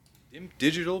Dimp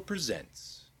Digital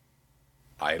presents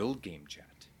Idle Game Chat.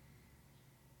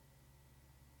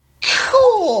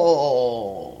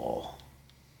 Cool.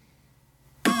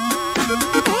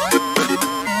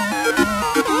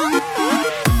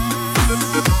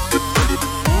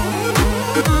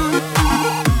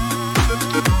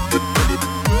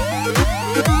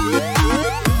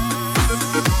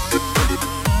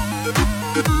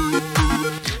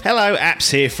 Hello,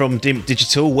 Apps here from Dimp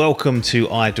Digital. Welcome to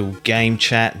Idle Game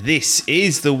Chat. This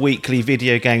is the weekly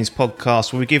video games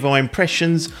podcast where we give our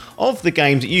impressions of the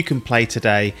games that you can play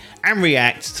today and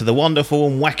react to the wonderful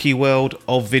and wacky world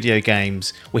of video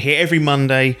games. We're here every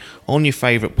Monday on your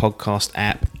favourite podcast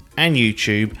app and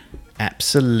YouTube,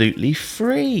 absolutely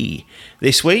free.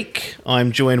 This week,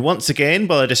 I'm joined once again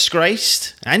by a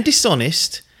disgraced and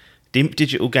dishonest Dimp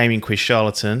Digital Gaming Quiz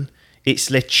charlatan.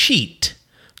 It's Le Cheat.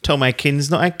 Tom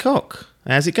Adkins, not Adcock.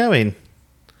 How's it going?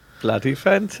 Bloody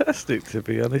fantastic, to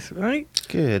be honest, mate.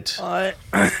 Good. I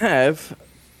have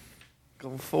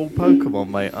gone full Pokemon,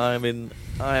 mate. I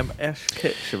am Ash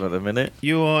Ketchum at the minute.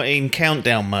 You are in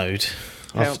countdown mode.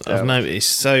 I've Countdown.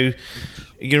 noticed. So, you're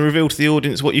going to reveal to the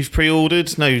audience what you've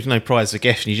pre-ordered? No prize for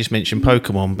guessing. You just mentioned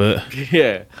Pokemon, but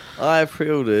Yeah, I have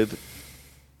pre-ordered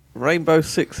Rainbow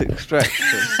Six Extraction.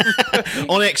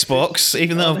 on Xbox,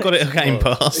 even though I've got it on Game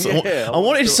Pass. Yeah, I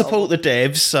wanted to support the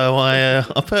devs, so I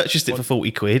purchased it for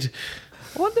 40 quid.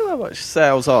 I wonder how much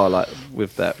sales are like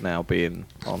with that now being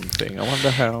on thing. I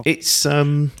wonder how. It's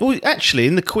well, actually,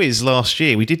 in the quiz last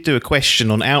year, we did do a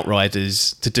question on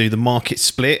Outriders to do the market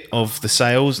split of the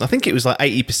sales. I think it was like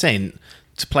 80%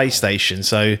 to PlayStation.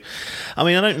 So, I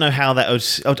mean, I don't know how that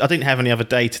would. I didn't have any other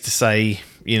data to say,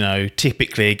 you know,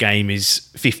 typically a game is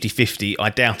 50-50. I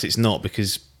doubt it's not,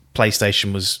 because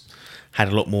PlayStation had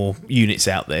a lot more units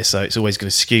out there, so it's always going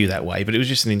to skew that way. But it was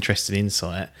just an interesting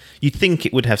insight. You'd think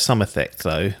it would have some effect,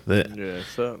 though. That Yeah,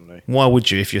 certainly. why would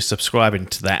you if you're subscribing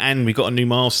to that? And we got a new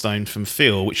milestone from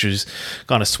Phil, which was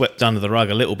kind of swept under the rug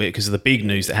a little bit because of the big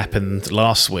news that happened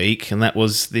last week, and that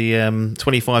was the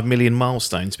 25 million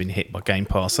milestone's been hit by Game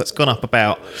Pass. That's gone up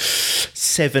about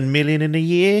 7 million in a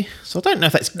year. So I don't know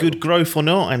if that's good growth or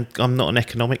not. I'm not an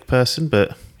economic person,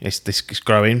 but this is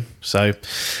growing. So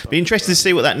be interested to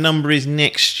see what that number is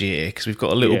next year, because we've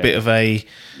got a little bit of a,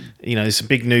 you know, there's some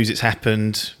big news that's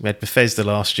happened. We had Bethesda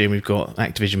last year, and we've got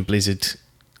Activision Blizzard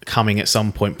coming at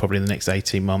some point, probably in the next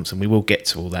 18 months, and we will get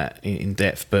to all that in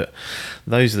depth. But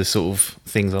those are the sort of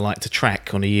things I like to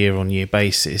track on a year-on-year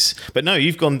basis. But no,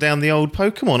 you've gone down the old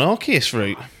Pokemon Arceus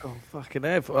route. Oh, fucking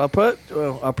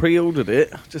hell. I pre-ordered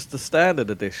it, just the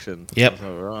standard edition. Yep. I was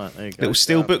like, right, there you go. Little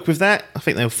steelbook with that. I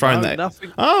think they were throwing No, that.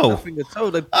 nothing. Oh. Nothing at all.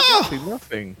 They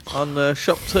nothing on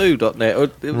shop2.net.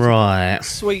 It was Right.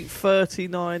 sweet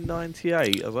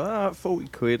 $39.98. I was like, 40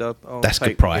 quid. I'll That's a take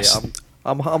good price. it.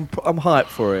 I'm hyped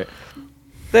for it.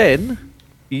 Then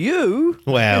you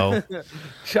Well,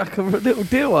 chuck a little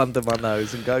deal under my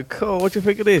nose and go, cool, what do you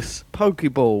think of this?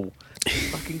 Pokeball,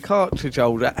 fucking cartridge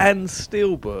holder and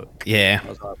steelbook. yeah. I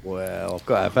was like, well, I've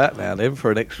got to have that now then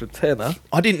for an extra tenner.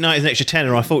 I didn't know it was an extra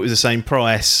tenner. I thought it was the same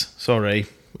price. Sorry.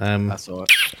 That's all right.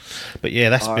 But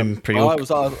yeah, that's been pretty I awkward.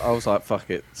 was like, fuck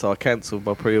it. So I cancelled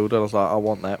my pre-order. I was like, I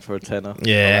want that for a tenner.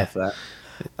 Yeah. I'll have that.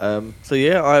 So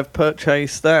yeah, I've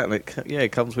purchased that, and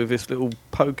it comes with this little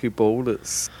Pokeball.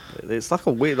 It's like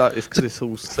a weird, like, it's because it's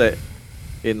all set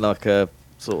in like a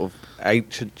sort of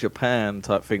ancient Japan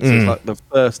type thing. So it's like the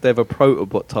first ever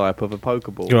prototype of a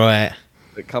Pokeball. Right.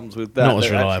 It comes with that. Not as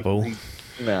They're reliable.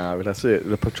 No, that's it.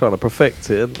 They're trying to perfect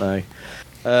it, aren't they?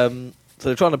 So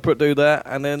they're trying to do that,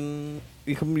 and then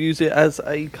you can use it as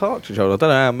a cartridge holder. I don't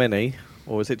know how many,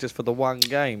 or is it just for the one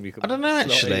game? You can I don't know, slot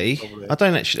in, actually. probably. I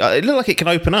don't actually. It looked like it can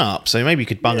open up, so maybe you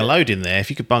could bung a load in there.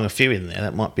 If you could bung a few in there,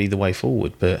 that might be the way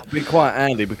forward. But It'd be quite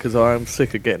handy because I'm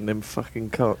sick of getting them fucking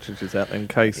cartridges out them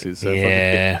cases. So if I could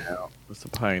Yeah. get them out, it's a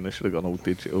pain. They should have gone all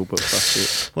digital, but fuck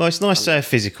it. well, it's nice to have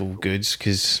physical goods,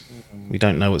 because we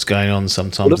don't know what's going on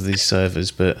sometimes with these servers.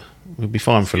 But we'll be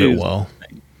fine for a little while.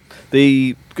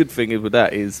 The good thing with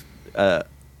that is,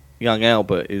 young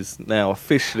Albert is now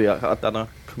officially. I've done a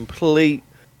complete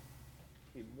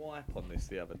wipe on this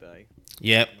the other day.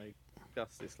 Yep. I may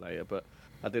discuss this later, but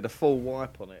I did a full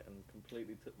wipe on it and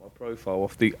completely took my profile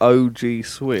off the OG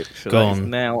Switch. And that is Gone.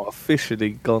 now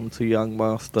officially gone to young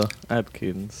Master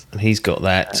Adkins. And he's got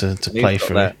that to And play he's got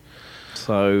through. that.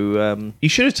 So You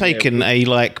should have taken a,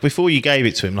 like, before you gave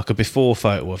it to him, like a before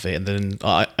photo of it, and then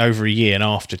over a year and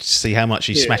after, to see how much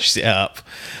he smashes it up.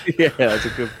 yeah, that's a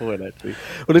good point actually.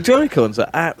 Well, the Joy-Cons are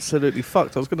absolutely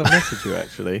fucked. I was going to message you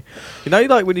actually. You know,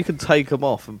 like when you can take them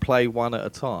off and play one at a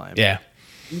time. Yeah.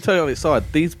 You can tell you on its side,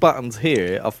 these buttons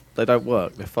here, they don't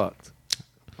work. They're fucked.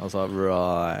 I was like,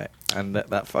 right. and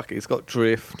that fucking it's got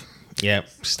drift. Yeah,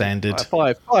 standard.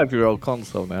 Like a 5-year-old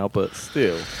console now, but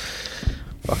still,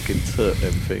 fucking took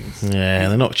them things. Yeah,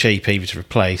 they're not cheap either to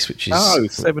replace, which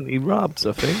is 70 rubs,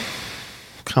 I think.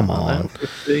 Come on.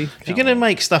 50. If you're going to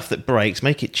make stuff that breaks,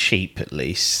 make it cheap at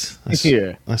least.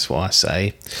 That's what I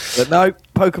say. But no,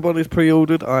 Pokemon is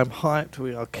pre-ordered. I'm hyped.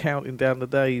 We are counting down the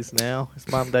days now. It's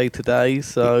Monday today,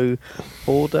 so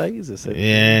 4 days, essentially.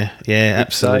 Yeah,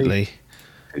 absolutely.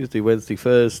 Tuesday, Wednesday,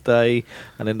 Thursday,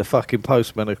 and then the fucking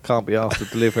postman can't be asked to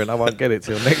deliver, and I won't get it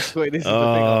till next week. This is the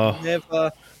thing. I've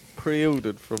never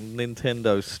pre-ordered from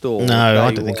Nintendo store. No,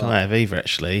 I don't think I have either,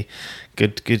 actually.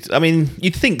 Good. I mean,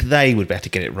 you'd think they would better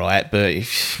get it right, but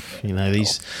if,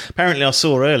 these. Apparently, I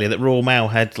saw earlier that Royal Mail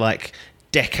had like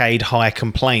decade-high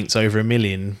complaints over 1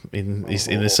 million in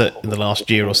the last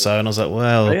year or so, and I was like,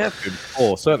 well, they have been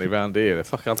before, certainly around here. I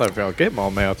don't think I'll get my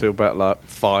mail till about like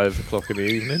 5 o'clock in the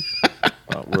evening.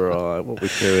 Right, what we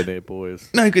doing here, boys?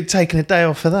 No good taking a day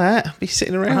off for that. Be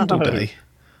sitting around all day.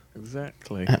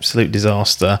 Exactly. Absolute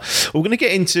disaster. We're going to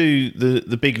get into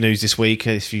the big news this week.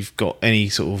 If you've got any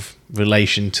sort of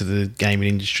relation to the gaming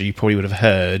industry, you probably would have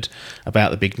heard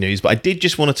about the big news. But I did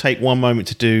just want to take one moment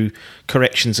to do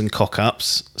corrections and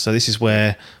cock-ups. So this is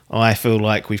where I feel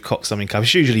like we've cocked something up.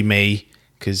 It's usually me,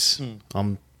 because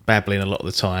I'm babbling a lot of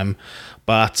the time.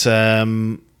 But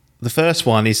the first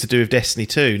one is to do with Destiny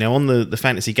 2. Now, on the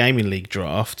Fantasy Gaming League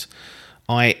draft,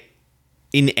 I,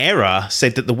 in error,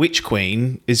 said that the Witch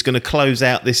Queen is going to close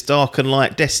out this Dark and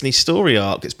Light Destiny story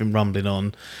arc that's been rumbling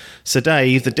on. So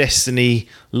Dave, the Destiny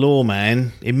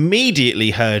lawman,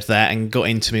 immediately heard that and got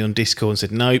into me on Discord and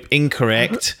said, nope,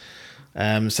 incorrect.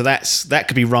 So that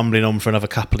could be rumbling on for another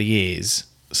couple of years.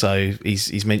 So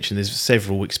he's mentioned there's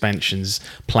several expansions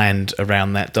planned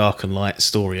around that Dark and Light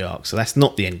story arc. So that's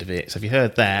not the end of it. So if you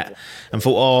heard that and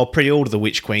thought, I'll pre-order the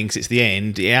Witch Queen because it's the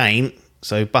end, it ain't.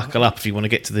 So buckle up if you want to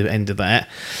get to the end of that.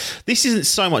 This isn't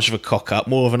so much of a cock-up,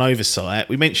 more of an oversight.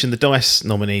 We mentioned the DICE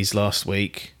nominees last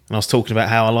week, and I was talking about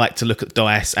how I like to look at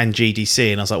DICE and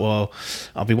GDC, and I was like, well,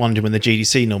 I'll be wondering when the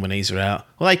GDC nominees are out.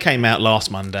 Well, they came out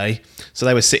last Monday, so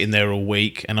they were sitting there all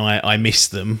week, and I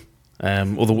missed them.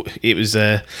 Although it was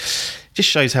just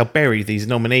shows how buried these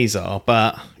nominees are.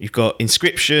 But you've got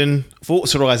Inscription,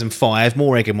 Forza Horizon 5,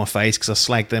 more egg in my face because I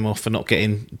slagged them off for not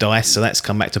getting DICE, so that's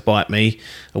come back to bite me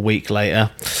a week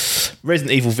later.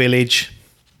 Resident Evil Village,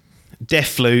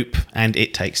 Deathloop, and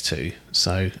It Takes Two.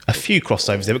 So a few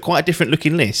crossovers there, but quite a different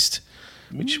looking list,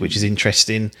 which is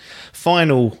interesting.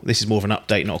 Final, this is more of an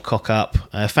update, not a cock-up.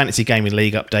 Fantasy Gaming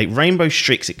League update. Rainbow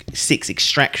Six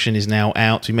Extraction is now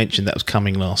out. We mentioned that was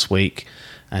coming last week.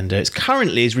 And it's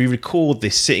currently, as we record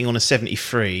this, sitting on a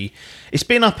 73. It's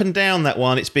been up and down, that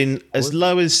one. It's been as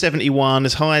low as 71,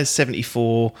 as high as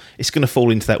 74. It's going to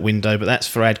fall into that window, but that's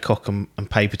for Adcock and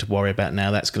Paper to worry about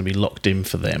now. That's going to be locked in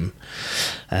for them.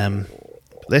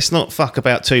 Let's not fuck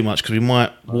about too much because we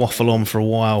might waffle on for a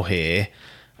while here.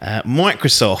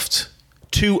 Microsoft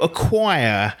to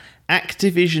acquire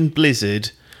Activision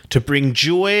Blizzard to bring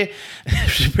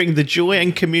the joy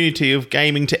and community of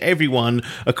gaming to everyone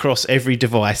across every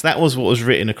device. That was what was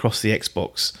written across the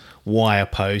Xbox Wire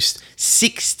post.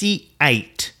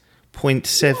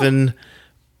 $68.7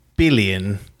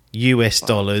 billion US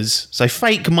dollars. So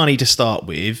fake money to start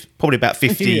with, probably about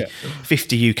 50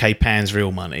 UK pounds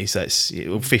real money. So it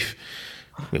will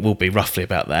be roughly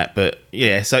about that. But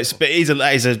yeah, so it is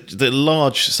a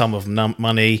large sum of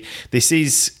money. This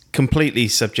is completely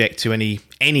subject to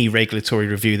any regulatory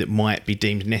review that might be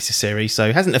deemed necessary. So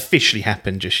it hasn't officially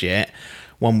happened just yet.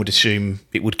 One would assume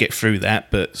it would get through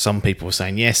that, but some people are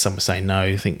saying yes, some are saying no.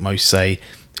 I think most say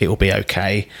it will be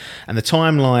okay. And the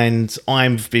timelines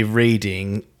I've been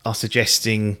reading are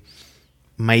suggesting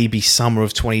maybe summer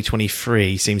of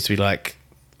 2023 seems to be like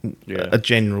a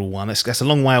general one. That's a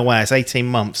long way away. It's 18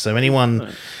 months. So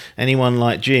anyone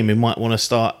like Jim who might want to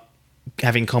start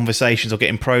having conversations or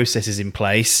getting processes in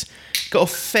place, got a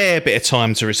fair bit of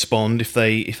time to respond if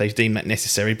they deem that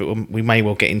necessary, but we may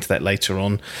well get into that later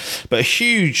on. But a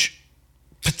huge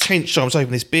potential, I was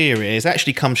hoping this beer here, has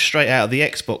actually come straight out of the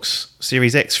Xbox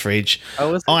Series X fridge.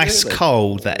 Ice really?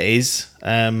 Cold, that is.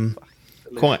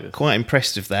 Quite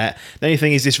impressed with that. The only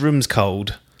thing is this room's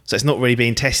cold, so it's not really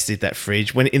being tested, that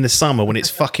fridge. When in the summer, when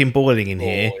it's fucking boiling in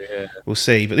here, we'll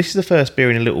see. But this is the first beer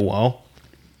in a little while.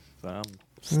 I'm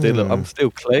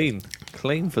still clean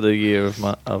for the year of the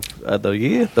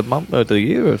month of the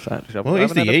year. Actually, well,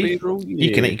 it's the year.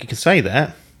 You can say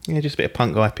that. Yeah, just a bit of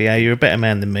punk IPA. You're a better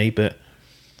man than me, but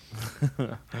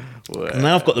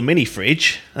now I've got the mini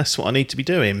fridge. That's what I need to be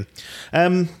doing.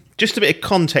 Just a bit of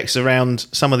context around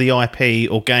some of the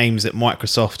IP or games that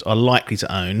Microsoft are likely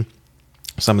to own.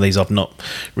 Some of these I've not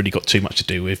really got too much to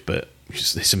do with, but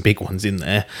there's some big ones in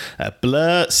there.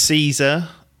 Blur, Caesar,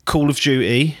 Call of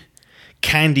Duty,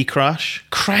 Candy Crush,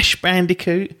 Crash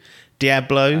Bandicoot,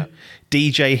 Diablo,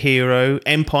 DJ Hero,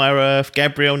 Empire Earth,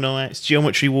 Gabriel Knights,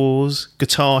 Geometry Wars,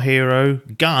 Guitar Hero,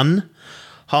 Gun,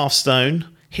 Hearthstone,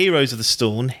 Heroes of the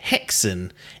Storm,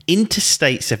 Hexen,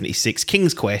 Interstate 76,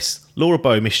 King's Quest, Laura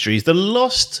Bow Mysteries, The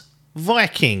Lost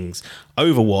Vikings,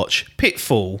 Overwatch,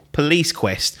 Pitfall, Police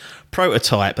Quest,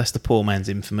 Prototype, that's the poor man's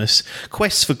Infamous,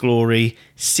 Quests for Glory,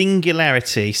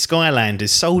 Singularity,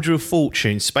 Skylanders, Soldier of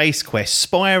Fortune, Space Quest,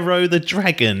 Spyro the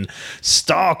Dragon,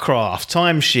 StarCraft,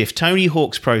 Time Shift, Tony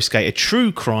Hawk's Pro Skater,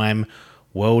 True Crime,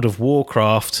 World of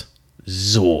Warcraft,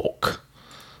 Zork.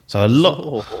 So a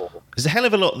lot. There's a hell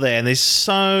of a lot there, and there's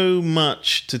so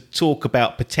much to talk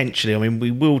about potentially. I mean,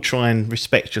 we will try and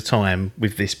respect your time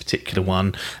with this particular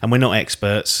one, and we're not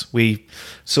experts. We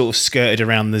sort of skirted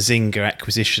around the Zynga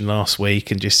acquisition last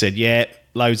week and just said, yeah,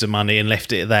 loads of money, and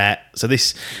left it at that. So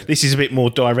this is a bit more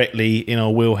directly in our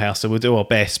wheelhouse, so we'll do our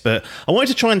best. But I wanted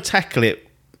to try and tackle it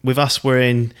with us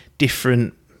wearing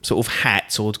different sort of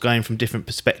hats or going from different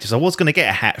perspectives. I was going to get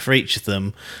a hat for each of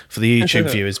them for the YouTube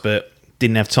viewers, but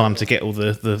didn't have time to get all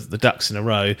the ducks in a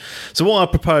row. So what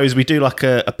I propose, we do like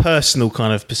a personal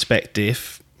kind of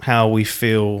perspective, how we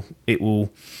feel it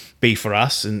will be for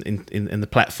us and in the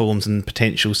platforms and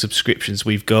potential subscriptions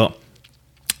we've got.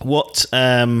 What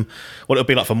it'll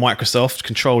be like for Microsoft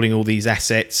controlling all these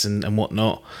assets and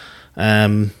whatnot.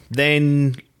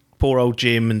 Then poor old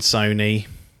Jim and Sony,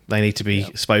 they need to be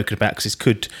spoken about because this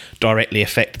could directly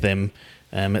affect them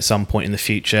at some point in the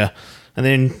future. And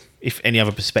then if any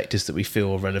other perspectives that we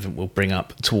feel are relevant, we'll bring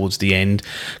up towards the end.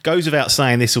 Goes without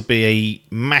saying, this will be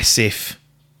a massive...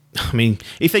 I mean,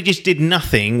 if they just did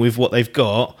nothing with what they've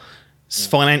got, it's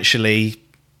financially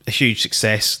a huge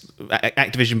success.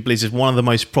 Activision Blizzard, one of the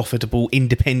most profitable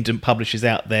independent publishers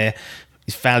out there.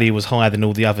 Its value was higher than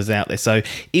all the others out there. So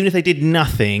even if they did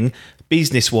nothing,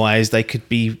 business-wise, they could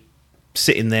be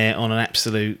sitting there on an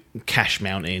absolute cash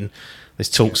mountain. There's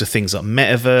talks of things like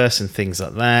Metaverse and things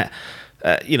like that.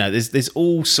 There's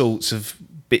all sorts of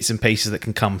bits and pieces that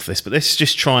can come for this, but let's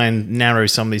just try and narrow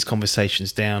some of these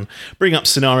conversations down, bring up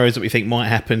scenarios that we think might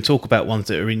happen, talk about ones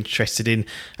that we're interested in,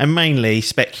 and mainly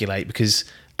speculate, because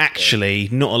actually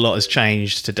not a lot has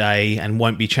changed today and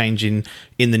won't be changing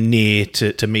in the near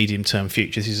to medium term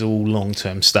future. This is all long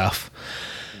term stuff.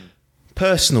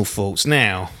 Personal thoughts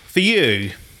now for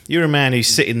you. You're a man who's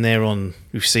sitting there on.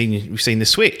 We've seen the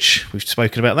Switch. We've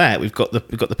spoken about that. We've got the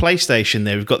PlayStation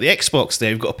there. We've got the Xbox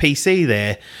there. We've got a PC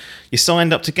there. You're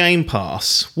signed up to Game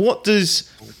Pass. What does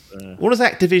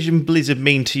Activision Blizzard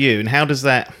mean to you, and how does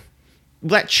that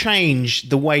change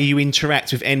the way you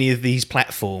interact with any of these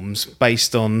platforms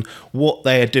based on what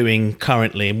they are doing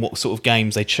currently and what sort of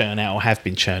games they churn out or have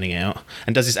been churning out?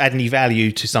 And does this add any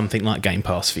value to something like Game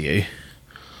Pass for you?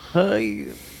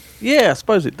 Yeah, I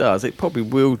suppose it does. It probably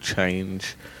will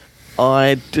change.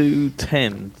 I do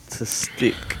tend to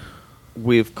stick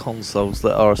with consoles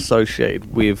that are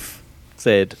associated with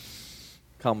said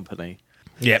company.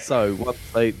 Yeah. So once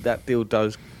that deal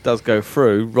does go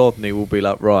through, Rodney will be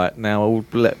like, right, now all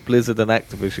Blizzard and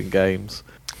Activision games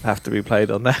have to be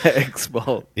played on that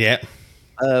Xbox. Yeah.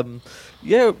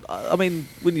 Yeah, I mean,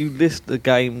 when you list the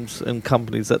games and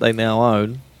companies that they now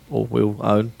own, or will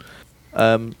own,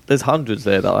 there's hundreds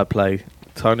there that I play.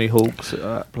 Tony Hawk's,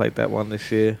 I played that one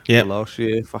this year. Yeah. Last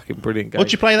year, fucking brilliant game.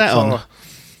 What'd you play that on?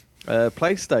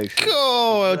 PlayStation.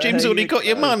 Oh, Jim's already got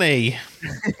your money.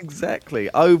 Exactly.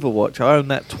 Overwatch, I own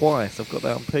that twice. I've got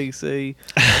that on PC,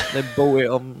 then bought it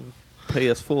on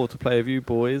PS4 to play with you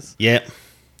boys. Yeah.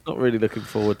 Not really looking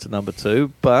forward to number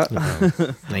 2, but...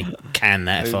 They can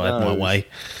that if I had my way.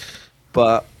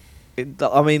 But,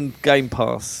 Game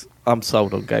Pass... I'm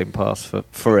sold on Game Pass for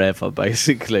forever,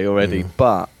 basically, already.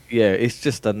 But, yeah, it's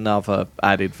just another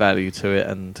added value to it,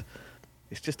 and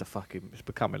it's just it's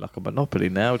becoming like a monopoly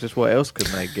now. Just what else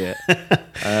can they get? But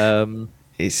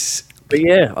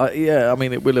yeah,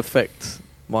 it will affect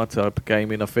my type of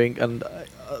gaming, I think. And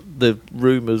the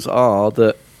rumours are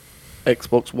that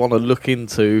Xbox want to look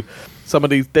into some of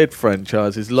these dead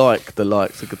franchises, like the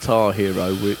likes of Guitar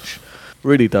Hero, which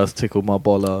really does tickle my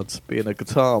bollards, being a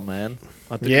guitar man.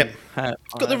 Yep.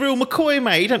 Got the real McCoy,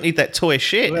 mate. You don't need that toy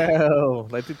shit. Well,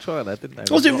 they did try that, didn't they?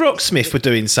 Was it Rocksmith were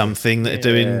doing something that are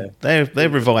doing... They're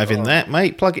reviving that,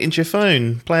 mate. Plug it into your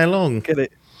phone. Play along.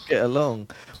 Get along.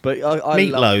 But I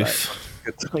Meatloaf.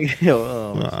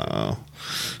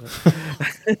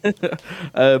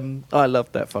 I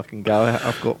love that fucking guy.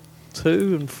 I've got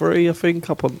 2 and 3, I think.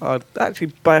 I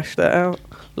actually bashed that out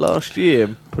last year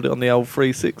and put it on the old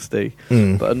 360.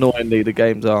 But annoyingly, the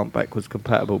games aren't backwards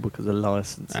compatible because of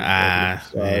licensing.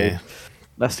 So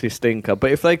that's the stinker.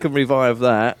 But if they can revive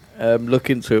that, look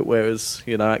into it, whereas,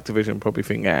 Activision probably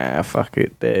think, fuck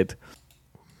it, dead.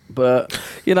 But,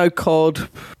 COD,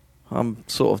 I'm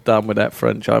sort of done with that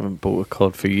French. I haven't bought a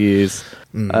COD for years.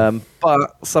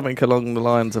 But something along the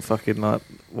lines of fucking, like,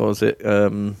 what was it?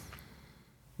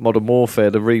 Modern Warfare,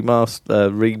 the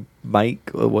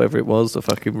remake, or whatever it was, the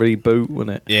fucking reboot,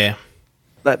 wasn't it? Yeah.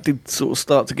 That did sort of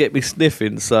start to get me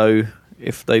sniffing, so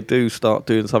if they do start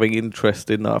doing something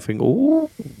interesting, I think,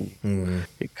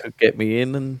 it could get me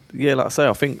in. And, yeah, like I say,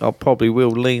 I think I probably will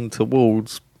lean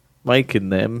towards making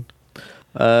them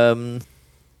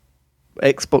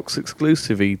Xbox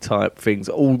exclusive type things,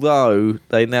 although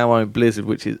they now own Blizzard,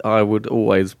 which is I would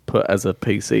always put as a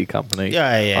PC company.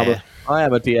 Yeah. I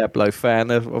am a Diablo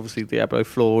fan. Obviously, Diablo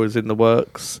 4 is in the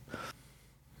works.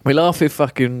 We laugh if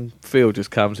fucking Phil just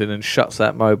comes in and shuts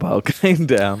that mobile game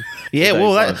down. Yeah,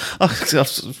 well,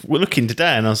 we're looking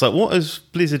today, and I was like, "What has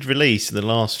Blizzard released in the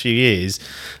last few years?"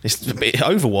 It's a bit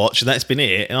Overwatch, and that's been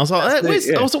it. And I was like,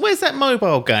 "Where's that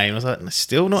mobile game?" I was like, "It's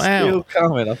still not out." Still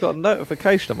coming. I've got a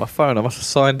notification on my phone. I must have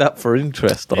signed up for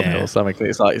interest on it or something.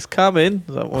 It's like it's coming.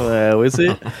 I was like, well, is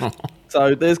it?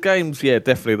 So there's games,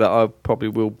 definitely that I probably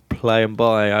will play and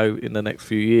buy out in the next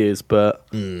few years. But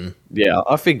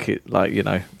I think it, like,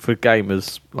 for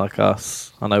gamers like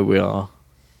us, I know we are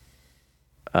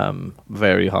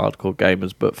very hardcore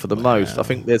gamers, but for the most, I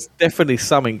think there's definitely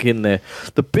something in there.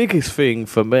 The biggest thing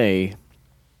for me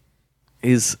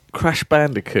is Crash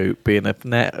Bandicoot being now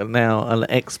an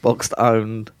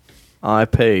Xbox-owned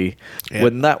IP,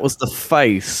 when that was the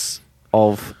face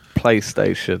of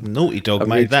PlayStation. Naughty Dog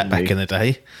made that back in the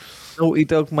day. Naughty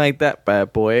Dog made that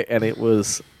bad boy, and it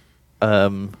was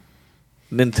Nintendo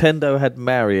had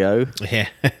Mario,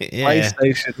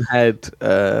 PlayStation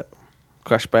had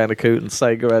Crash Bandicoot, and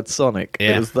Sega had Sonic.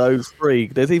 It was those three.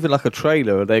 There's even like a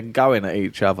trailer of them going at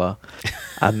each other.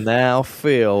 And now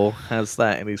Phil has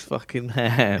that in his fucking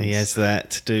hands. He has that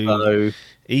to do. So,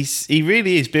 he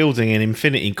really is building an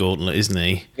Infinity Gauntlet, isn't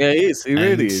he? Yeah, he is. He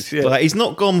really is. Yeah. Like, he's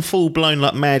not gone full blown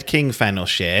like Mad King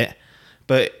Thanos yet,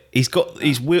 but he's got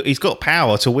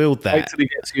power to wield that. Wait till he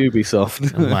gets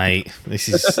Ubisoft. Oh, mate, this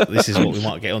is what we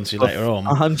might get onto later on.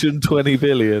 120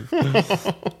 billion.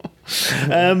 So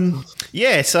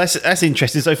that's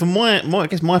interesting. So from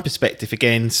my perspective,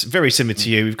 again, it's very similar to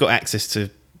you. We've got access to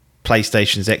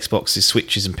PlayStations, Xboxes,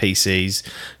 Switches, and PCs.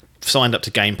 Signed up to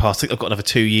Game Pass. I think I've got another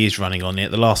 2 years running on it.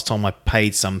 The last time I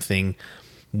paid something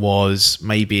was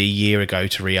maybe a year ago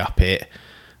to re-up it.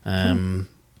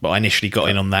 But I initially got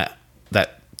in on that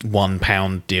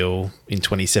 £1 deal in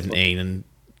 2017 and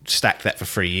stacked that for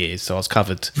 3 years. So I was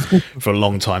covered for a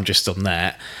long time just on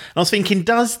that. And I was thinking,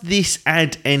 does this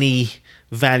add any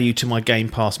value to my Game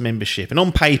Pass membership? And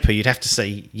on paper, you'd have to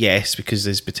say yes, because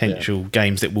there's potential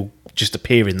games that will just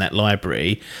appear in that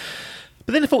library.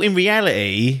 But then I thought, in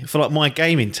reality, for like my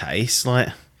gaming taste, like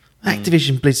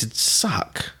Activision Blizzard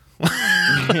suck.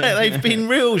 They've been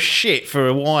real shit for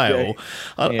a while.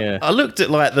 I looked at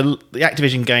like the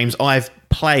Activision games I've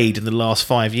played in the last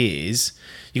 5 years.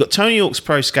 You got Tony Hawk's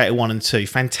Pro Skater 1 and 2,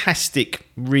 fantastic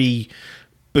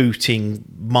rebooting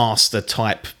master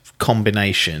type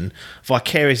combination.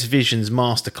 Vicarious Visions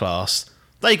Masterclass,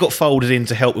 they got folded in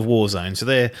to help with Warzone, so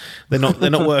they're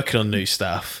not working on new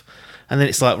stuff. And then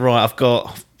it's like, right, I've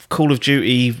got Call of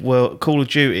Duty.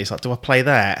 It's like, do I play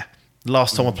that?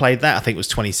 Last time I played that, I think it was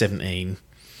 2017.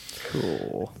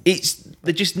 Cool.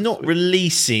 They're just not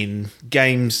releasing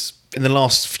games in the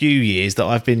last few years that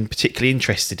I've been particularly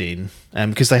interested in,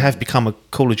 because they have become a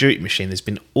Call of Duty machine. There's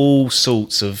been all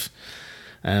sorts of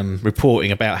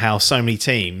reporting about how so many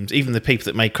teams, even the people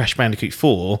that made Crash Bandicoot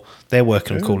 4, they're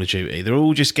working on Call of Duty. They're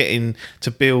all just getting to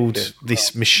build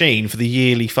this machine for the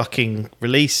yearly fucking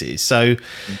releases. So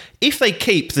if they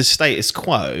keep the status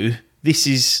quo, this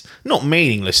is not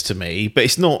meaningless to me, but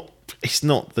it's not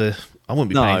the... I wouldn't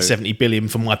be paying 70 billion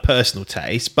for my personal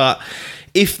taste, but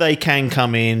if they can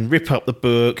come in, rip up the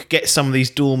book, get some of these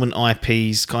dormant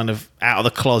IPs kind of out of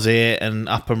the closet and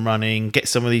up and running, get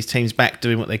some of these teams back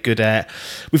doing what they're good at,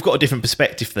 we've got a different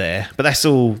perspective there. But that's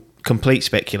all complete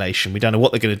speculation. We don't know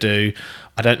what they're going to do.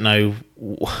 I don't know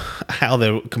how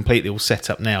they're completely all set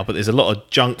up now, but there's a lot of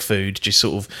junk food just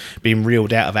sort of being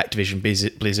reeled out of Activision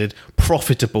Blizzard,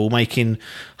 profitable, making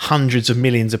hundreds of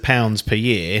millions of pounds per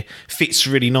year, fits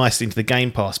really nicely into the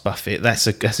Game Pass buffet. That's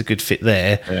a good fit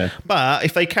there. Yeah. But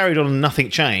if they carried on and nothing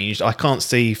changed, I can't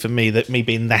see for me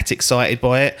being that excited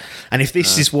by it. And if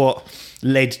this is what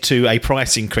led to a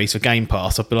price increase for Game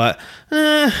Pass, I'd be like,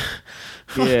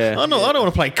 Yeah, I don't want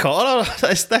to play COD.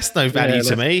 That's no value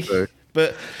to me. true.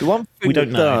 But The one thing we don't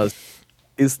it know. does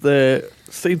is they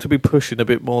seem to be pushing a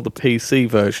bit more the PC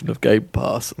version of Game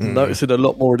Pass. I'm noticing a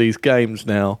lot more of these games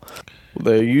now.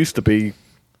 They used to be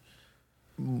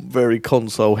very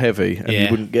console heavy, and Yeah.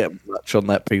 you wouldn't get much on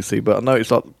that PC. But I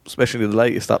noticed, like, especially the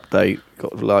latest update,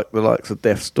 got like the likes of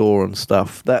Death's Door and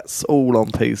stuff. That's all on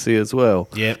PC as well.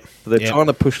 Yep. So they're Yep. trying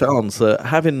to push that on. So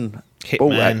having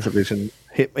bought Hitman. Activision,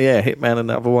 Hitman,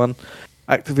 another one.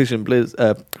 Activision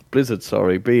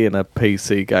Blizzard, being a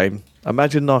PC game.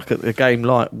 Imagine like a game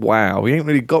like WoW. We ain't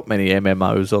really got many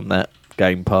MMOs on that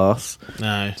Game Pass.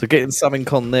 No. So getting something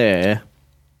on there,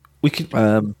 We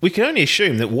can only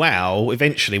assume that WoW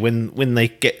eventually, when they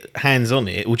get hands on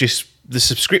it, the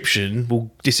subscription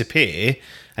will disappear,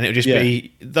 and it'll just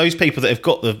be those people that have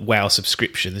got the WoW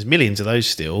subscription. There's millions of those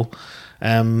still.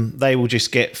 They will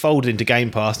just get folded into Game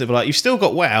Pass, and they'll be like, "You've still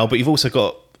got WoW, but you've also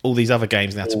got all these other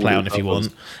games now to play on if you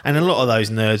want." And a lot of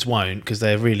those nerds won't, because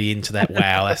they're really into that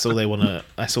WoW. That's all they want to.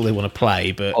 That's all they want to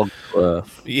play. But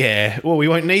yeah, well, we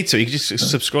won't need to. You can just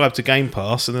subscribe to Game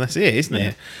Pass, and that's it, isn't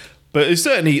it? But there's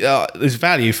certainly there's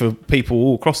value for people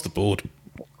all across the board.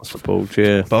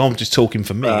 Yeah. But I'm just talking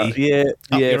for me. Up your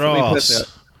for me arse. personally,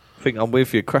 I think I'm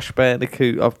with you. Crash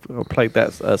Bandicoot, I've played that.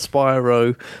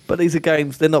 Spyro, but these are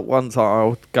games. They're not ones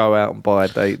I'll go out and buy.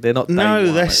 They're not. No,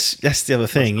 day one. that's the other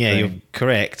thing. the Yeah, you're thing.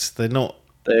 correct. They're not.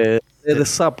 They're the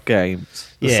sub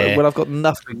games. Yeah. When I've got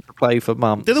nothing to play for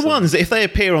months. They're the ones that if they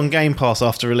appear on Game Pass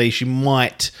after release, you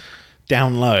might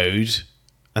download,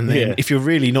 and then if you're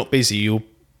really not busy, you'll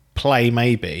play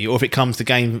maybe, or if it comes to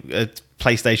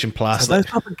PlayStation Plus. So those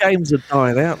type of games are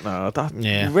dying out now.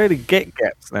 Yeah. You rarely get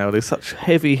gaps now. There's such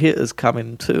heavy hitters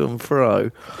coming to and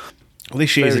fro. Well,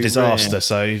 this year's a very disaster, rare.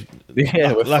 so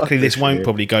Yeah, we're luckily fucked this this won't year.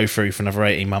 probably go through for another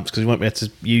 18 months because we won't be able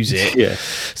to use it. Yeah.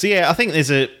 So yeah, I think there's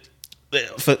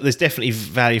definitely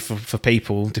value for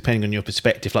people depending on your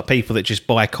perspective. Like people that just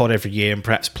buy COD every year and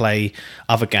perhaps play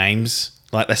other games.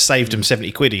 Like they saved them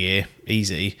 70 quid a year,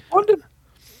 easy. I wonder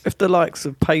if the likes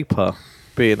of Paper,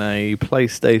 being a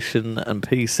PlayStation and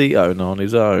PC owner on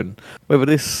his own, whether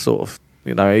this sort of,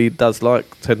 he does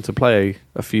tend to play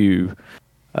a few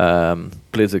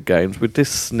Blizzard games, would this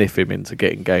sniff him into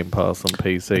getting Game Pass on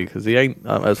PC? Because he ain't,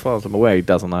 as far as I'm aware, he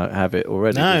doesn't have it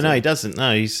already. No, he doesn't.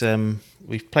 No, he's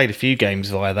we've played a few games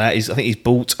via that. I think he's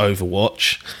bought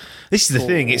Overwatch. This is the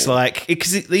thing. It's like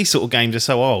because these sort of games are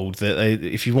so old that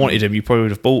if you wanted them, you probably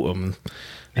would have bought them.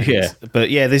 Yeah. But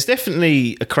yeah, there's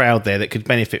definitely a crowd there that could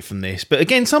benefit from this. But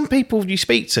again, some people you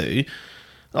speak to,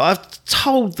 I've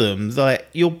told them that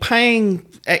you're paying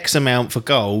X amount for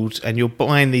gold and you're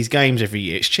buying these games every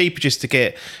year. It's cheaper just to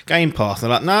get Game Pass. They're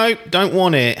like, no, don't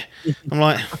want it. I'm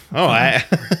like, all right,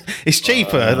 it's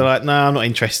cheaper. They're like, no, I'm not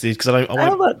interested because I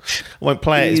How much won't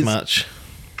play it as is much.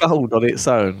 gold on its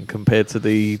own compared to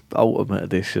the Ultimate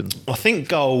Edition? I think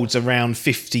gold's around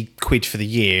 50 quid for the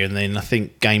year, and then I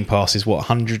think Game Pass is what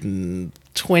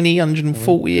 120,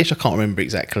 140-ish. I can't remember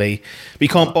exactly. But you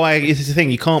can't buy. It's the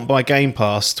thing. You can't buy Game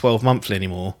Pass 12 monthly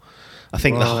anymore. I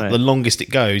think Right. the longest it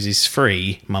goes is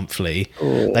free monthly.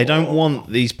 They don't want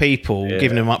these people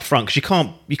giving them up front because you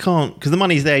can't because the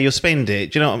money's there. You'll spend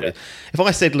it. Do you know what I mean? If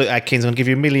I said, look, Adkins, I'm going to give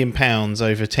you £1 million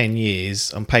over 10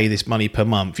 years and pay this money per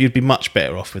month, you'd be much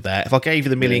better off with that. If I gave you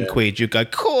the £1 million quid, you'd go,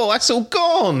 cool, that's all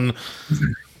gone.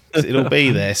 It'll be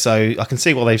there. So I can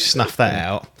see why they've snuffed that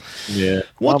out. Yeah.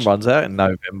 What- One runs out in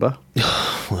November.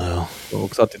 Well,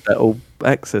 Because I did that all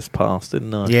access pass,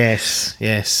 didn't I? yes.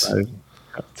 So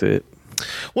that's it.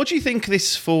 What do you think of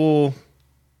this for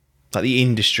like the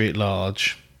industry at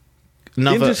large?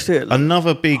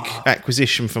 Another big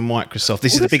acquisition from Microsoft.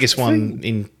 This is the this biggest is the one thing.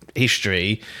 in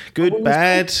history. Good,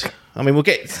 bad. I mean, we'll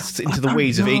get into the don't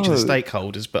weeds of each of the know.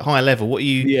 stakeholders, but high level, what are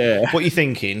you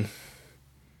thinking?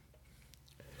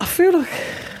 I feel like,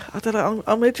 I don't know,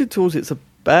 I'm edging towards it's a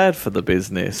bad for the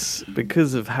business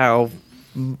because of how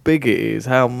big it is,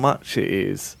 how much it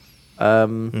is.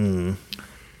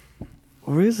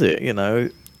 Or is it,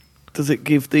 does it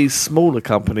give these smaller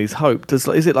companies hope? Is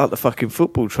it like the fucking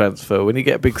football transfer when you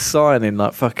get a big signing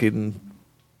like fucking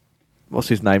what's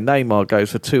his name, Neymar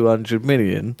goes for 200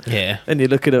 million. Yeah. And you're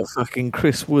looking at fucking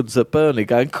Chris Woods at Burnley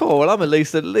going, cool, well, I'm at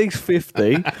least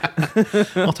 50.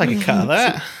 I'll take a cut of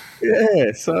that.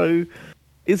 Yeah, so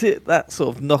is it that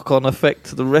sort of knock-on effect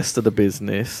to the rest of the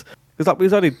business? Because like we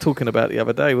was only talking about the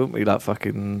other day, weren't we? Like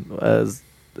fucking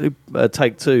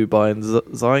Take Two buying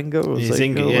Zynga or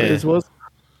Zynga, what it was.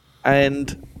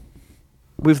 And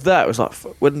with that, it was like,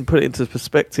 when put it into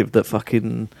perspective that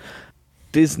fucking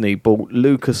Disney bought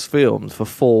Lucasfilms for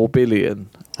 4 billion.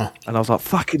 And I was like,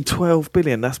 fucking 12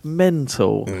 billion, that's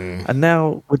mental. And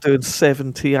now we're doing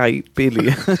 78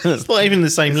 billion. It's not even the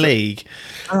same league.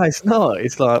 No, it's not.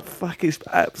 It's like, fuck, it's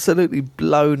absolutely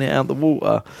blown it out the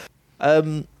water.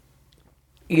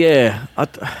 Yeah, I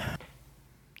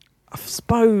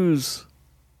suppose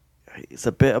it's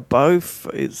a bit of both.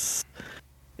 It's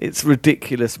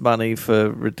ridiculous money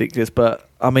for ridiculous, but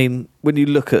I mean, when you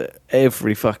look at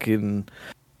every fucking,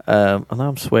 I know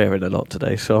I'm swearing a lot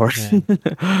today. Sorry.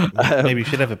 Yeah. Maybe you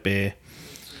should have a beer.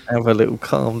 Have a little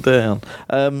calm down.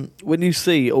 When you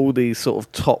see all these sort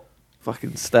of top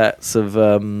fucking stats of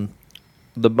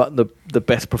the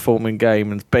best performing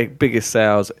game and biggest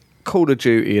sales, Call of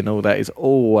Duty and all that is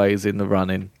always in the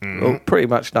running. Well, pretty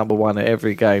much number one at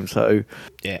every game. So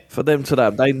Yeah. for them to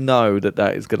that, they know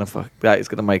that is gonna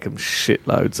make them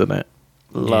shitloads in it,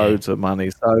 loads of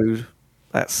money. So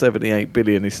that's 78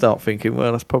 billion. You start thinking,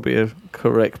 well, that's probably a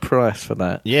correct price for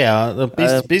that. Yeah,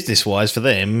 business-wise for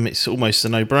them, it's almost a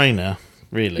no-brainer,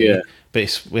 really. Yeah. But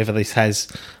it's whether this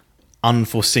has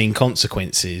unforeseen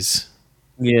consequences.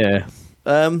 Yeah.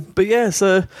 But yeah,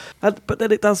 so but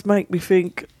then it does make me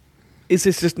think: is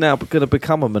this just now going to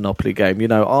become a Monopoly game? You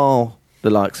know, are the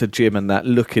likes of Jim and that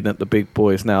looking at the big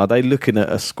boys now? Are they looking at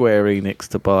a Square Enix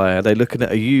to buy? Are they looking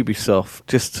at a Ubisoft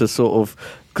just to sort of,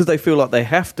 because they feel like they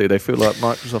have to? They feel like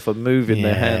Microsoft are moving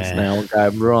their hands now and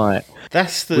going, right.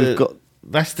 That's the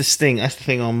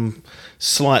thing I'm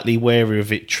slightly wary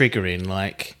of it triggering.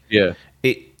 Like, Yeah.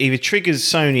 it either triggers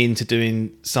Sony into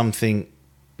doing something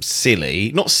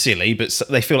silly, not silly, but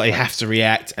they feel like they have to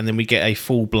react, and then we get a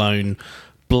full-blown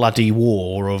bloody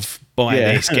war of buy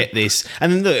this, get this,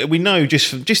 and then look, we know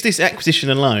just this acquisition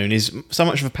alone is so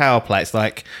much of a power play. It's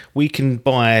like, we can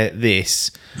buy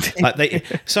this. Like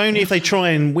Sony, if they try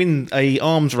and win a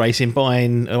arms race in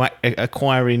buying,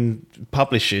 acquiring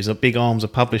publishers or big arms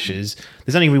of publishers,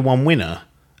 there's only going to be one winner.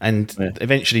 And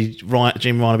eventually,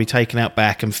 Jim Ryan will be taken out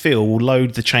back, and Phil will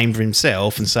load the chamber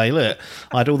himself and say, "Look,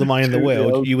 I had all the money in the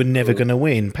world. You were never going to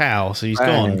win, pal." So he's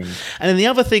gone. And then the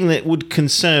other thing that would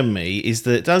concern me is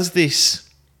that does this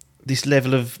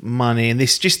level of money and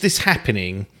this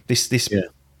happening, this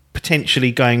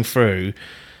potentially going through,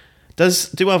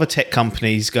 do other tech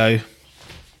companies go,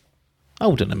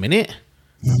 hold on a minute,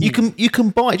 you can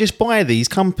buy these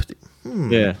companies?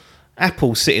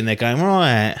 Apple's sitting there going,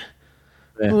 right.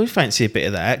 Well, we fancy a bit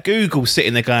of that. Google's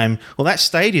sitting there going, well, that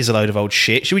Stadia's a load of old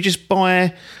shit. Should we just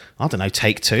buy, I don't know,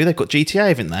 Take Two? They've got GTA,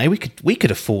 haven't they? We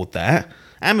could afford that.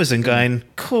 Amazon going,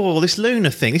 cool, this Luna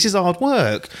thing, this is hard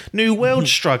work. New World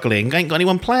struggling, ain't got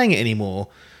anyone playing it anymore.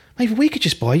 Maybe we could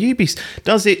just buy Ubisoft.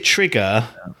 Does it trigger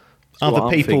other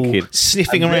people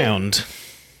sniffing around?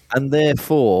 And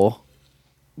therefore,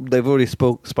 they've already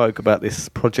spoke about this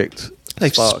project.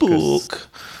 They've spoke.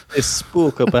 They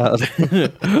spoke about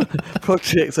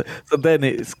projects. So then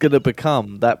it's going to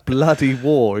become that bloody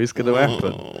war is going to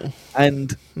happen.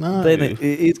 And then it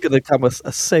is going to come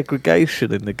a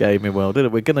segregation in the gaming world, isn't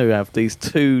it? We're going to have these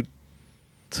two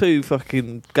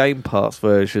fucking Game Pass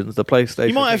versions, the PlayStation.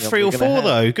 You might have 3 or 4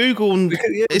 though. Google and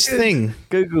this thing.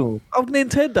 Google. Oh,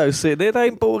 Nintendo sitting there. They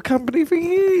ain't bought a company for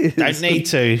years. Don't need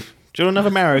to. Do you want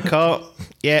another Mario Kart?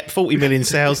 Yeah, 40 million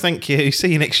sales. Thank you.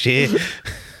 See you next year.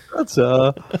 That's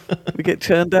we get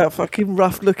churned out fucking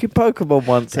rough looking Pokemon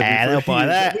once. They'll buy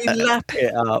that. We lap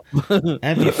it up.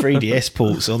 Have your 3DS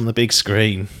ports on the big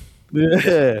screen.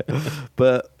 Yeah,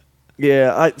 but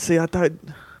yeah, I don't.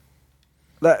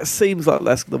 That seems like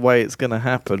that's the way it's going to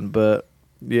happen. But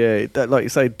yeah, like you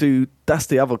say, that's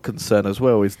the other concern as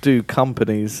well. Is do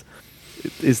companies?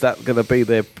 Is that going to be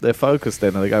their focus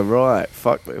then? And they go, right,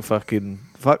 fuck the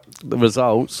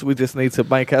results. We just need to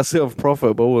make ourselves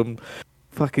profitable and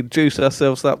fucking juice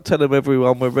ourselves up. Tell them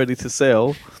everyone we're ready to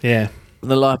sell. Yeah. And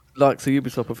the likes of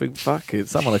Ubisoft, I think, fuck it,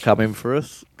 someone will come in for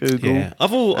us. Google. Yeah.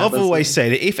 I've always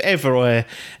said if ever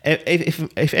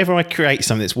I create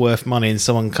something that's worth money and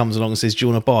someone comes along and says, "Do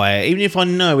you want to buy it?" Even if I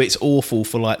know it's awful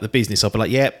for like the business, I'll be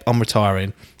like, "Yep, I'm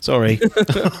retiring. Sorry,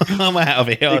 I'm out of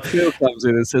here." Phil comes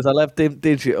in and says, "I'll have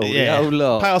digital." Yeah. The whole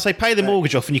lot. I'll say, "Pay the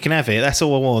mortgage off and you can have it. That's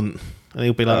all I want." And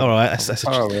he'll be like, "All right,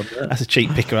 that's a cheap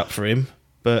picker up for him."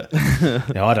 But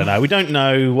I don't know. We don't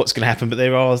know what's going to happen. But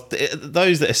there are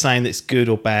those that are saying that it's good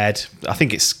or bad. I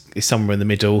think it's somewhere in the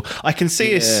middle. I can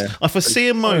see I foresee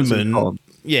a moment.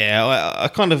 Yeah, I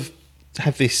kind of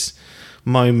have this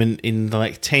moment in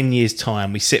like 10 years'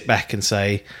 time. We sit back and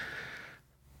say,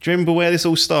 do you remember where this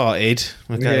all started?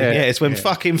 Okay, yeah, it's when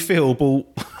fucking Phil bought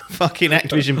fucking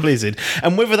Activision Blizzard.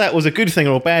 And whether that was a good thing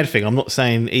or a bad thing, I'm not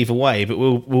saying either way, but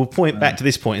we'll point back to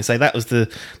this point and say that was the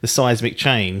seismic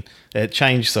change,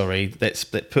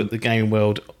 that put the gaming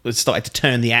world, started to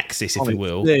turn the axis, if you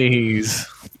will. Please.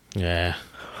 Yeah.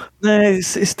 No,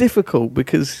 it's difficult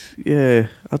because, I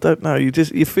don't know.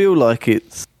 You feel like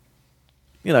it's,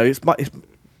 it's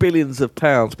billions of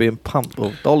pounds being pumped,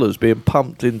 or dollars being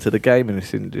pumped into the gaming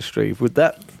industry. Would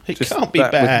that can't be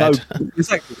bad?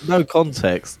 No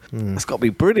context. It's got to be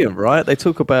brilliant, right? They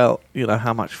talk about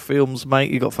how much films make.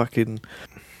 You got fucking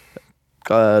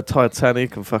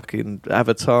Titanic and fucking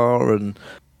Avatar and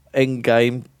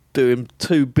Endgame doing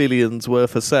 2 billions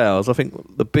worth of sales. I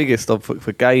think the biggest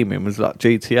for gaming was like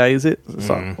GTA, is it? It's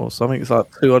like, or something. It's like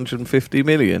 250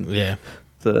 million. Yeah.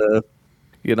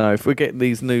 If we're getting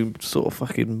these new sort of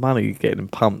fucking money getting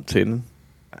pumped in,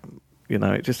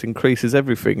 it just increases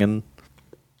everything, and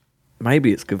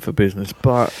maybe it's good for business,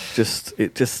 but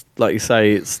it just like you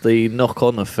say, it's the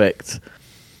knock-on effect,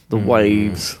 the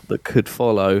waves that could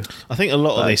follow. I think a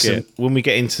lot of this, when we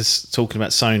get into talking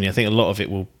about Sony, I think a lot of it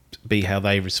will be how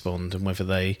they respond and whether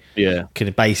they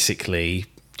can basically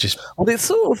just... Well, it's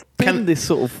sort of been this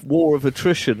sort of war of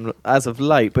attrition as of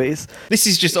late, but this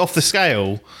is just off the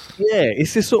scale. Yeah,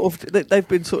 it's just sort of... They've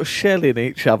been sort of shelling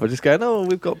each other, just going, oh,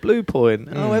 we've got Blue Point.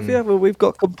 Oh, have you ever? We've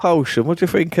got Compulsion. What do you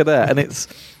think of that? And it's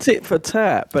tit for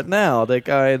tat. But now they're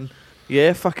going,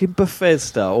 yeah, fucking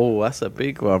Bethesda. Oh, that's a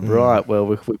big one. Right, well,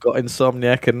 we've got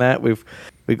Insomniac and that. We've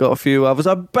got a few others.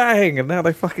 And bang! And now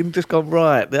they fucking just gone,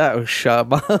 right, that'll shut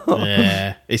them up.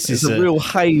 Yeah. It's a real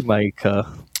haymaker.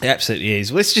 It absolutely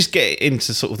is. Well, let's just get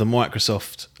into sort of the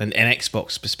Microsoft and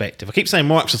Xbox perspective. I keep saying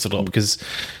Microsoft a lot because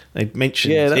they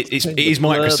mentioned it is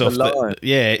Microsoft, but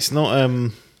it's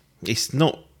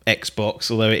not Xbox,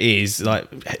 although it is. Like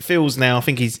Phil's now, I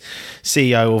think he's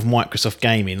CEO of Microsoft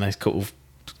Gaming.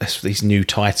 That's his new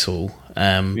title.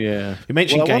 We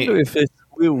mentioned. I wonder if this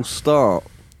will start.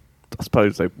 I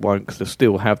suppose they won't because they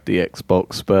still have the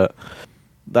Xbox, but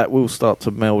that will start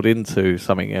to meld into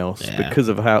something else because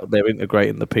of how they're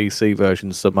integrating the PC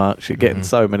version so much. You're getting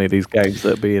so many of these games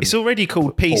that are being... It's already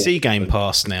called PC Game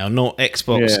Pass now, not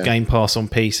Xbox Game Pass on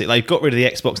PC. They've got rid of the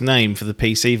Xbox name for the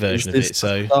PC version of it.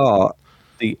 So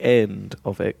the end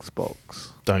of Xbox.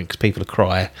 Don't, because people will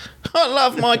cry. I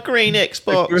love my green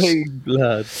Xbox. Green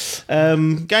blood.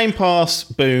 Game Pass,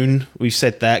 boon. We've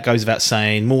said that. Goes without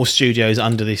saying. More studios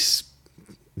under this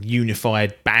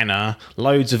unified banner,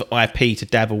 loads of IP to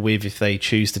dabble with if they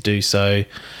choose to do so.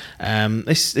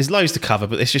 There's loads to cover,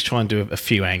 but let's just try and do a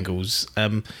few angles.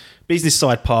 Business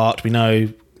side part, we know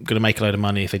going to make a load of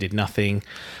money if they did nothing,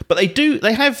 but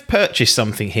they have purchased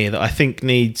something here that I think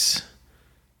needs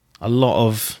a lot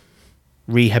of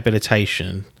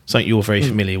rehabilitation, something you're very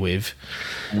familiar with.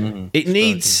 It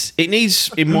needs,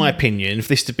 in my opinion, for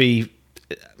this to be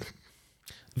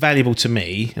valuable to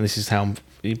me, and this is how I'm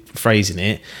phrasing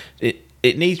it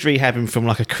needs rehabbing from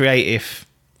like a creative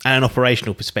and an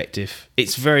operational perspective.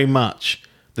 It's very much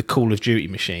the Call of Duty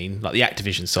machine, like the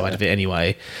Activision side of it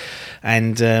anyway,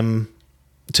 and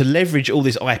to leverage all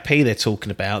this IP they're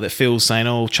talking about that Phil's saying,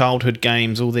 oh, childhood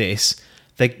games, all this,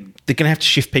 they're going to have to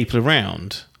shift people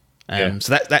around.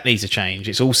 So that needs a change.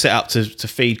 It's all set up to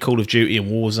feed Call of Duty and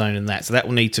Warzone and that, so that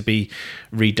will need to be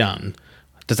redone.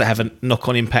 Does that have a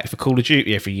knock-on impact for Call of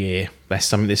Duty every year? That's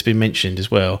something that's been mentioned as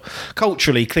well.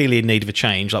 Culturally, clearly in need of a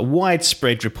change. Like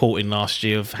widespread reporting last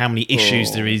year of how many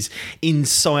issues there is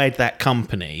inside that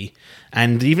company.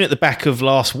 And even at the back of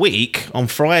last week, on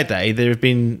Friday, there have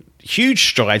been huge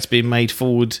strides being made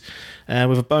forward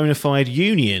with a bona fide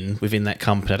union within that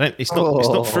company. It's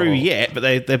not through yet, but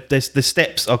the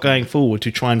steps are going forward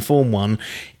to try and form one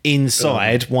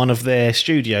inside one of their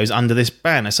studios under this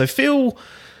banner. So Phil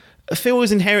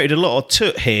has inherited a lot of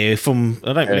toot here from,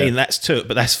 I don't mean that's toot,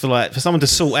 but that's for someone to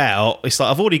sort out. It's like,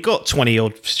 I've already got 20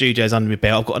 odd studios under my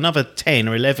belt. I've got another 10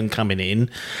 or 11 coming in.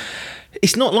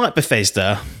 It's not like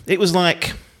Bethesda. It was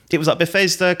like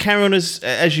Bethesda, carry on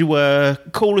as you were,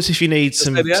 call us if you need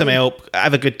some help,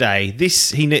 have a good day. They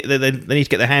need to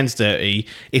get their hands dirty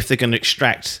if they're going to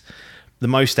extract the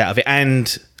most out of it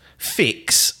and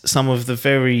fix some of the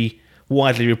very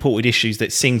widely reported issues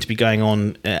that seem to be going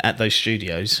on at those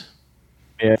studios.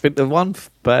 Yeah, I think the one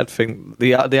bad thing,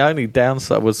 the only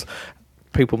downside was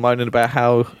people moaning about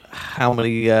how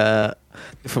many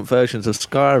different versions of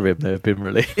Skyrim that have been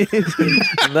released,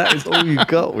 and that is all you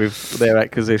got with their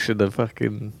acquisition of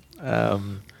fucking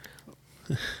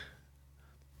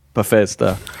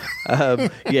Bethesda.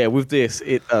 Yeah, with this,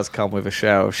 it does come with a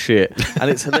shower of shit, and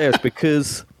it's hilarious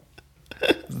because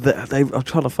I'm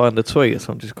trying to find the tweet,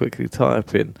 so I'm just quickly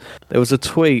typing. There was a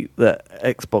tweet that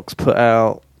Xbox put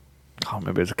out. I can't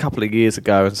remember. It was a couple of years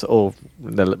ago, or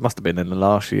it must have been in the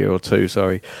last year or two.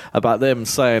 Sorry, about them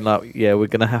saying like, yeah, we're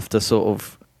going to have to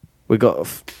we got to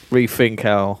rethink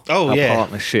our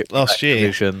partnership last year.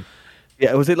 Activision.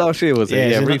 Yeah, was it last year? Was it?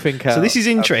 Yeah, rethink our. So this is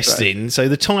interesting. So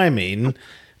the timing,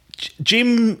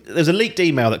 Jim. There's a leaked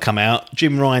email that come out.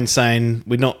 Jim Ryan saying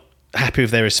we're not happy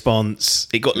with their response.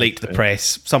 It got leaked to the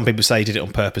press. Some people say he did it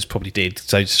on purpose, probably did,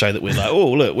 so to show that we're like,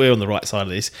 oh look, we're on the right side of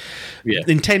this. Yeah.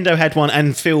 Nintendo had one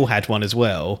and Phil had one as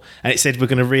well, and it said we're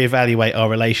going to reevaluate our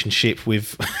relationship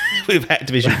with with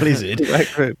Activision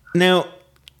Blizzard. Now,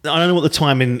 I don't know what the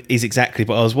timing is exactly,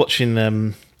 but I was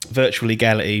watching Virtual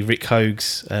Legality, Rick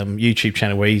Hoag's YouTube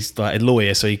channel, where he's like a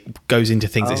lawyer, so he goes into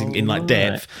things in like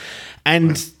depth.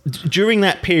 And during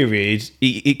that period,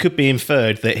 it could be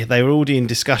inferred that they were already in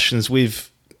discussions with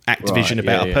Activision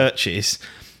about a purchase.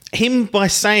 Him, by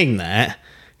saying that,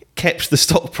 kept the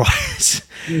stock price.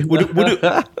 would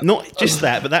not just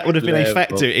that, but that would have been a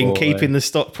factor in keeping the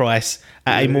stock price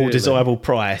at a more desirable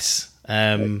price.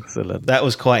 That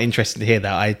was quite interesting to hear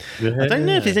that. I don't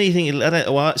know if there's anything.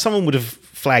 Someone would have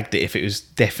flagged it if it was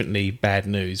definitely bad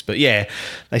news, but yeah,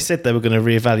 they said they were going to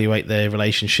reevaluate their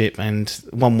relationship, and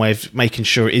one way of making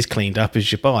sure it is cleaned up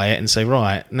is you buy it and say,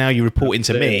 right, now you're reporting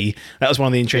to me. That was one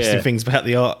of the interesting things about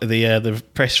the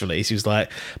press release. He was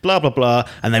like, blah blah blah,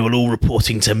 and they were all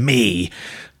reporting to me,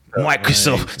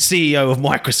 Microsoft CEO of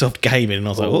Microsoft Gaming, and I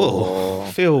was like, oh,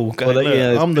 Phil,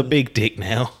 I'm the big dick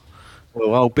now.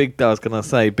 Well, Big D's going to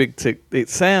say, Big Tick. It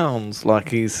sounds like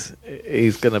he's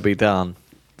going to be done.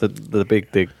 The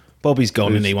big dick. Bobby's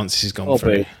gone, and once this has gone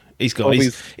through, he's gone.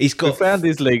 He's got. We found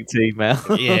his leaked email.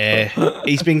 Yeah,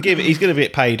 he's been given. He's going to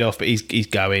get paid off, but he's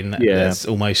going. Yeah, that's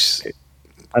almost.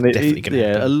 And definitely going to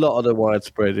happen. A lot of the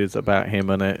widespread is about him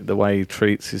and the way he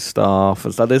treats his staff.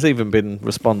 And so there's even been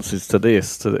responses to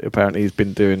this. Apparently, he's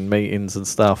been doing meetings and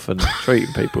stuff and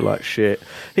treating people like shit.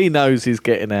 He knows he's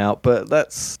getting out, but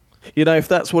that's if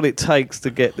that's what it takes to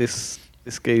get this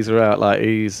geezer out, like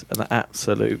he's an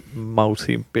absolute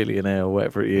multi-billionaire or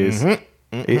whatever he is.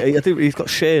 I think he's got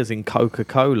shares in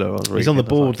Coca-Cola. He's on the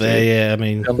board there, yeah. I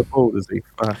mean, he's on the board, is he?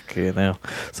 Fucking hell.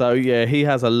 So yeah, he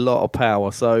has a lot of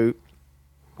power. So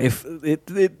if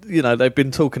they've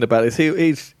been talking about this,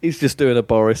 he's just doing a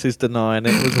Boris. He's denying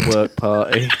it. It was a work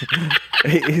party.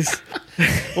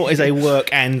 What is a work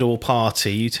and/or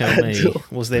party? You tell me.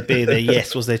 Was there beer there?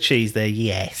 Yes. Was there cheese there?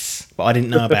 Yes. But I didn't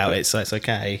know about it, so it's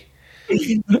okay.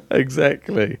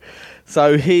 Exactly.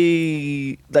 So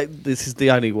this is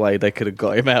the only way they could have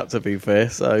got him out, to be fair.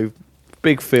 So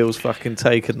Big Phil's fucking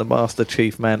taken the Master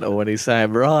Chief mantle, and he's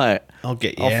saying, right, I'll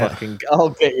get you out.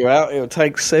 I'll get you out. It'll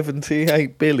take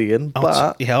 78 billion,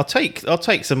 I'll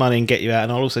take some money and get you out,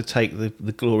 and I'll also take the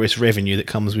glorious revenue that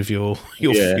comes with your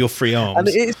free arms. And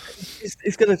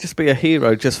it's going to just be a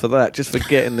hero just for that, just for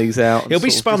getting these out. It'll be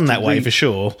spun that way for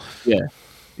sure. Yeah.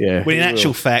 Yeah, when in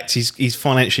actual fact, he's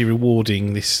financially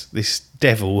rewarding this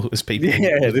devil, as people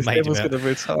this devil's going to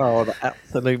retire on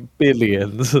absolute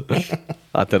billions.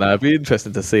 I don't know. It'd be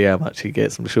interesting to see how much he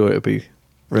gets. I'm sure it'll be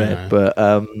red, but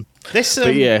let's do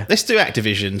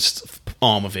Activision's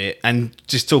arm of it and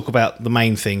just talk about the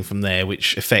main thing from there,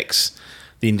 which affects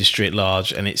the industry at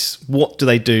large, and it's what do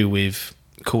they do with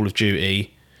Call of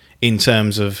Duty in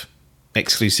terms of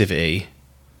exclusivity.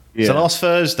 Yeah. So last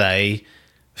Thursday,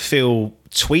 Phil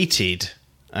tweeted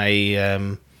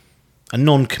a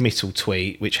non-committal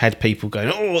tweet which had people going,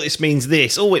 oh, this means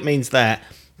this, oh, it means that.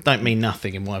 Don't mean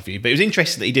nothing in my view, but it was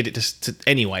interesting that he did it to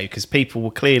anyway, because people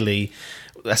were clearly,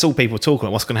 that's all people were talking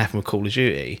about, what's going to happen with Call of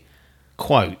Duty.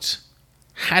 Quote,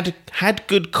 had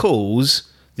good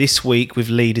calls this week with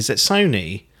leaders at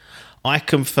Sony. I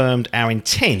confirmed our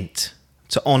intent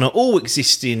to honour all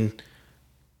existing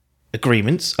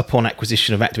agreements upon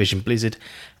acquisition of Activision Blizzard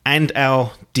and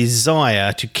our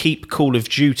desire to keep Call of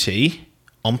Duty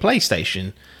on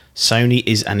PlayStation. Sony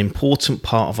is an important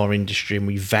part of our industry and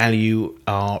we value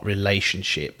our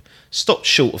relationship. Stopped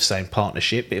short of saying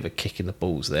partnership, bit of a kick in the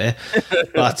balls there.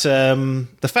 But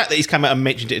the fact that he's come out and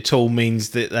mentioned it at all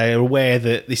means that they are aware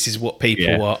that this is what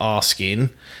people are asking.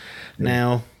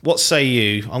 Now, what say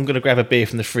you? I'm going to grab a beer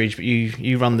from the fridge, but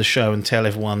you run the show and tell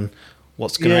everyone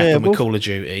what's going to happen with Call of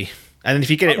Duty. And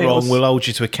if you get it wrong, we'll hold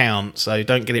you to account, so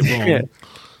don't get it wrong.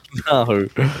 No.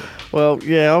 Well,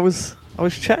 yeah, I was I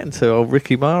was chatting to old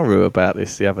Ricky Maru about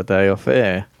this the other day off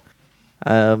air,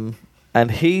 and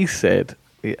he said,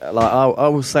 like I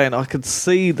was saying, I could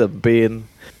see them being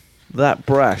that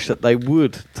brash that they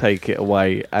would take it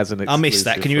away as an exclusive. I missed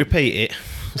that. Can you repeat it?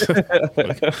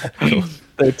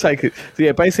 They'd take it. So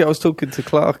yeah, basically, I was talking to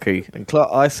Clarkey, and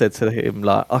I said to him,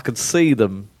 like, I could see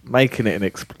them making it an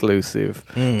exclusive,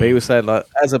 but he was saying, like,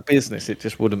 as a business, it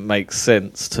just wouldn't make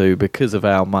sense to, because of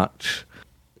how much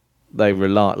they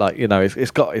rely. Like, you know, it's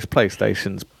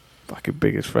PlayStation's fucking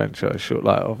biggest franchise. Sure,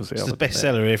 like obviously, it's the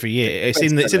bestseller every year. It's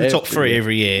in the top 3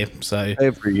 every year. So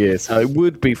every year, so it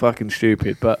would be fucking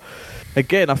stupid. But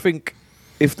again, I think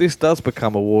if this does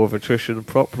become a war of attrition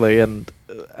properly, and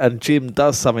Jim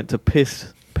does something to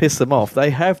piss them off, they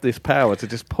have this power to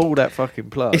just pull that fucking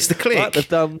plug. It's the click. Like they've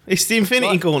done, it's the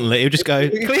Infinity Gauntlet. He'll just go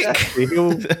exactly.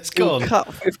 click. It's gone. He'll cut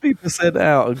 50%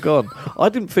 out and gone. I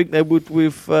didn't think they would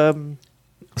with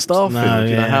Starfield. No,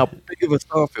 You know how big of a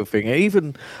Starfield thing.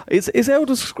 Even is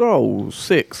Elder Scrolls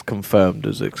 6 confirmed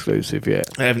as exclusive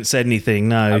yet? They haven't said anything.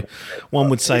 No, one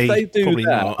would say if they do probably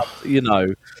that, not. You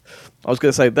know, I was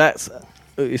going to say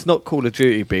it's not Call of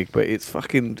Duty big, but it's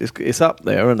fucking it's up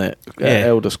there, isn't it? Yeah.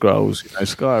 Elder Scrolls, you know,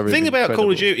 Skyrim. The thing about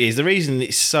Call incredible. of Duty is the reason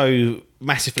it's so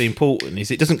massively important is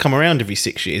it doesn't come around every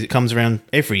 6 years. It comes around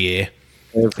every year.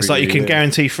 It's like you can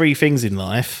guarantee 3 things in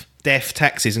life: death,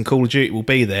 taxes, and Call of Duty will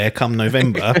be there come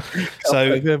November. So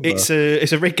November. it's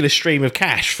a regular stream of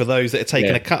cash for those that are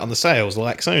taking a cut on the sales,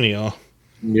 like Sony are.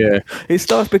 Yeah, it's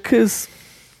nice because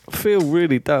Phil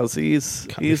really does. He is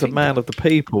a man of the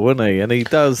people, isn't he? And he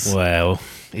does. Well,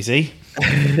 is he?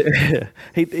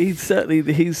 He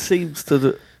certainly seems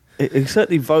to. He's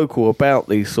certainly vocal about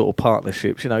these sort of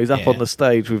partnerships. You know, he's up on the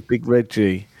stage with Big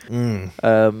Reggie.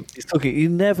 He's talking. You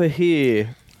never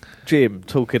hear Jim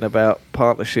talking about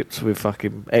partnerships with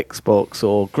fucking Xbox,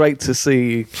 or great to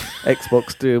see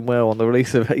Xbox doing well on the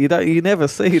release of. You never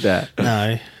see that.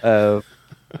 No.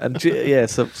 And yeah,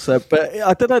 so but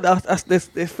I don't know.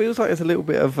 It feels like there's a little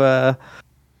bit of a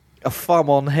thumb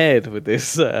on head with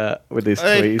this.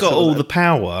 They've got all the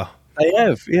power. They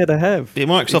have. Yeah, they have. Yeah,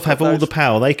 Microsoft have all the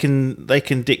power. They can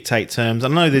dictate terms. I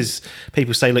know there's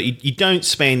people say, look, you don't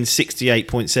spend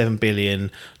 68.7 billion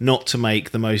not to make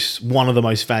one of the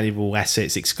most valuable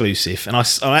assets exclusive. And I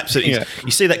absolutely,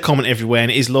 you see that comment everywhere,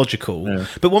 and it is logical. Yeah.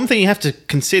 But one thing you have to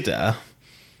consider,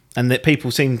 and that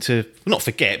people seem to not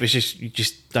forget, but you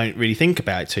just don't really think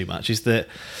about it too much, is that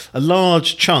a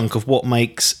large chunk of what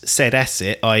makes said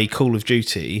asset, i.e. Call of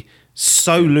Duty,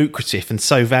 so lucrative and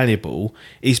so valuable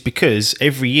is because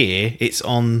every year it's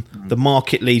on the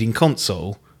market-leading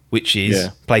console, which is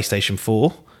PlayStation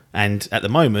 4. And at the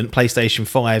moment, PlayStation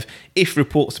 5, if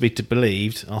reports to be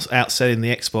believed, are outselling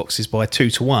the Xboxes by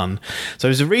 2-1. So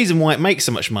there's a reason why it makes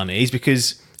so much money, is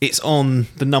because it's on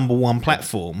the number one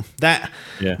platform. That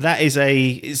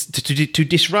is to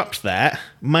disrupt that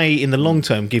may in the long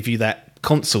term give you that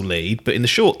console lead, but in the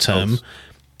short term,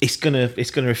 it's gonna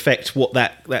affect what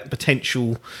that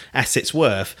potential asset's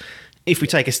worth. If we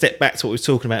take a step back to what we were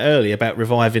talking about earlier about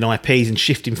reviving IPs and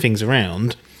shifting things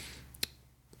around,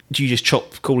 do you just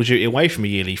chop Call of Duty away from a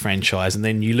yearly franchise and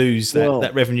then you lose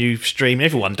that revenue stream?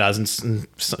 Everyone does, and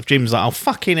Jim's like, oh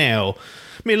fucking hell.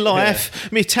 Me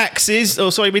life, me taxes,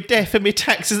 my death and me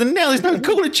taxes, and now there's no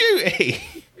Call of Duty.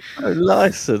 No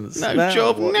license. No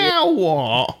job, now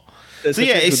what? So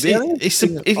yeah, if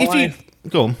you...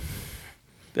 Go on.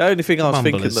 The only thing I was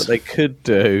thinking that they could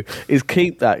do is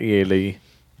keep that yearly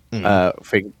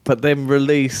thing, but then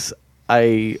release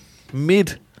a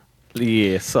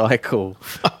mid-year cycle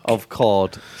of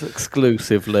COD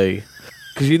exclusively.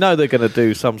 Because you know they're going to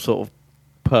do some sort of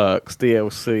perks,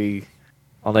 DLC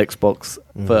on Xbox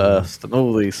first, and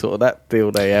all these sort of that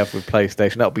deal they have with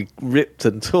PlayStation, that'll be ripped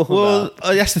and torn. Well,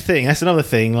 that's the thing. That's another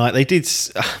thing. Like they did.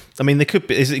 I mean,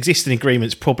 there's existing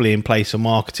agreements probably in place for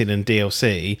marketing and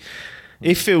DLC.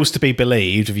 If Phil's to be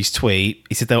believed of his tweet,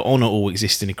 he said they'll honour all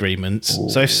existing agreements.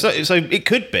 So it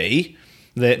could be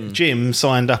that Jim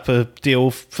signed up a deal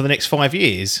for the next 5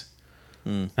 years,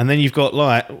 and then you've got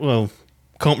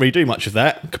can't really do much of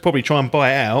that. Could probably try and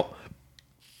buy it out.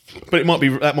 But that might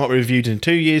be reviewed in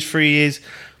 2 years, 3 years.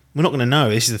 We're not going to know.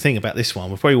 This is the thing about this one.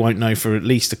 We probably won't know for at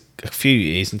least a few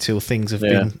years until things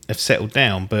have settled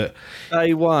down. But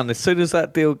day one, as soon as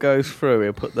that deal goes through,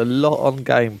 he'll put the lot on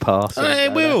Game Pass.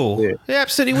 It will. It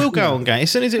absolutely will go on Game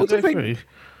as soon as it will go through.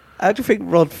 How do you think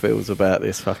Rod feels about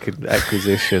this fucking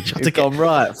acquisition? He's gone,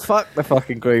 right, fuck the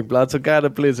fucking Green Bloods. I'm going to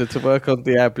Blizzard to work on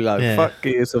Diablo. Yeah. Fuck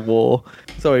Gears of War.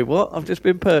 Sorry, what? I've just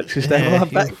been purchased. Now I'm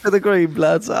back to the Green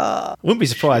Bloods. Wouldn't be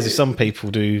surprised if some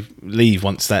people do leave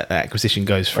once that acquisition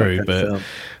goes through, but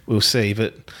we'll see.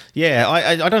 But yeah,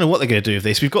 I don't know what they're going to do with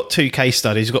this. We've got two case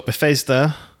studies. We've got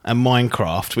Bethesda and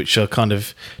Minecraft, which are kind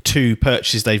of two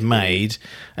purchases they've made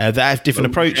that have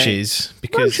different approaches.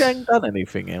 Because Roche ain't done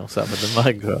anything else other than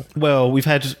Minecraft. well, we've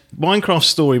had Minecraft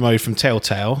Story Mode from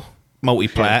Telltale,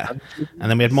 multi-plat,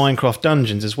 and then we had Minecraft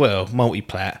Dungeons as well,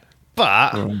 multi-plat.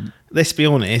 But let's be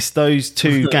honest, those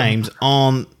two games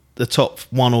aren't the top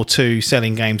one or two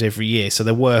selling games every year, so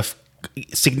they're worth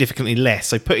significantly less.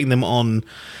 So putting them on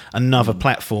another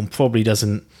platform probably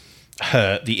doesn't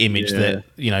hurt the image that,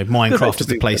 you know, Minecraft is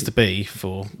the place to be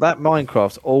for. That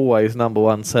Minecraft's always number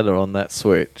one seller on that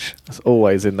Switch. It's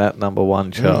always in that number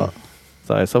one chart.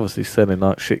 So it's obviously selling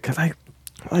like shit because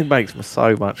they make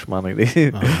so much money. I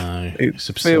know. It's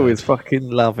Phil absurd. is fucking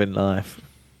loving life.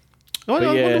 I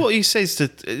wonder what he says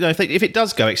to, you know, if it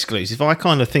does go exclusive. I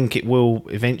kind of think it will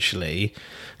eventually.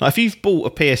 Like if you've bought a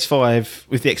PS5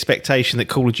 with the expectation that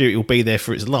Call of Duty will be there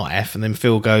for its life, and then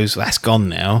Phil goes, "That's gone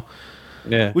now."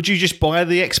 Yeah. Would you just buy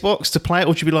the Xbox to play it, or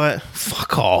would you be like,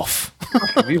 "Fuck off"?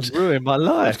 You've ruined my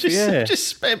life. Just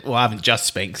spent. Well, I haven't just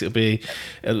spent. 'Cause it'll be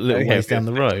a little ways down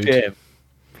the road. Yeah.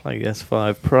 Play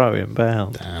S5 Pro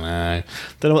inbound. I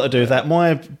don't know what to do with that.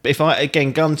 If I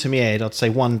again gun to my head, I'd say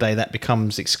one day that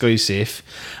becomes exclusive.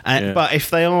 But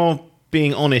if they are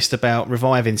being honest about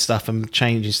reviving stuff and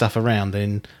changing stuff around,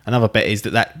 then another bet is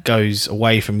that goes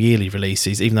away from yearly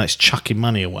releases, even though it's chucking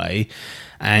money away.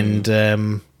 And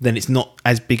then it's not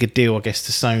as big a deal, I guess,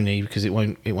 to Sony because it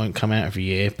won't come out every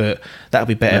year. But that'll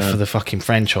be better for the fucking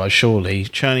franchise, surely.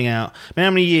 Churning out. I mean, how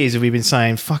many years have we been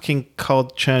saying fucking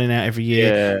COD churning out every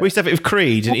year? Yeah. We used to have it with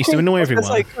Creed, and it used to annoy everyone.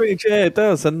 That's like Creed, yeah, it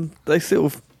does, and they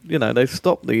sort of, you know, they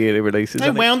stopped the yearly releases.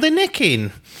 They wound their neck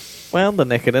in. Wound the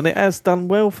neck in, and it has done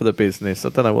well for the business. I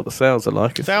don't know what the sales are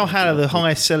like. Valhalla, the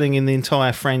highest selling in the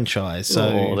entire franchise.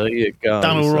 So there you go.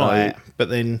 done all right, but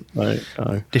then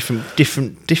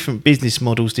different business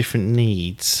models, different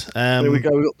needs. There we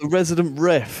go. We've got the resident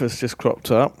ref has just cropped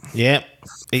up. Yeah.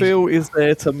 Phil is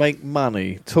there to make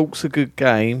money. Talk's a good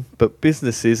game, but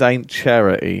businesses ain't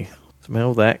charity.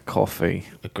 Smell that coffee.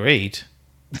 Agreed.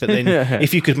 But then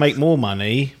if you could make more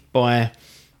money by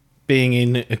being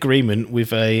in agreement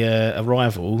with a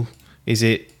rival, is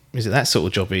it that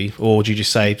sort of jobby, or do you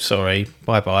just say sorry,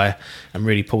 bye and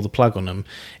really pull the plug on them?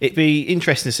 It'd be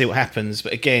interesting to see what happens,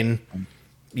 but again,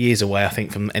 years away I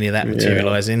think from any of that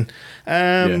materialising.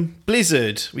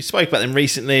 Blizzard, we spoke about them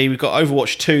recently. We've got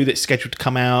Overwatch 2 that's scheduled to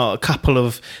come out, a couple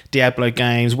of Diablo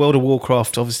games, World of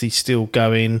Warcraft obviously still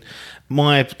going.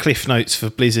 My cliff notes for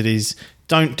Blizzard is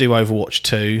don't do Overwatch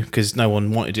 2 because no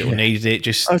one wanted it or needed it.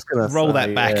 Just roll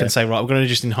that back and say, right, we're going to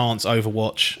just enhance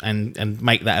Overwatch and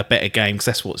make that a better game because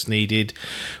that's what's needed.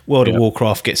 World of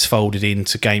Warcraft gets folded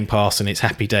into Game Pass and it's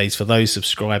happy days for those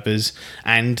subscribers.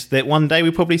 And that one day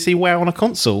we probably see WoW on a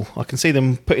console. I can see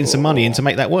them putting some money in to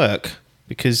make that work.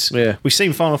 Because we've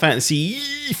seen Final Fantasy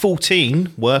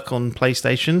 14 work on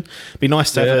PlayStation. It'd be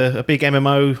nice to have a big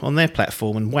MMO on their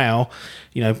platform. And WoW,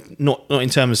 you know, not in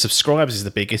terms of subscribers is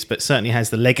the biggest, but certainly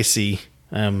has the legacy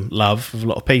love of a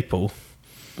lot of people.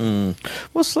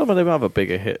 What's some of them other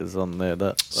bigger hitters on there?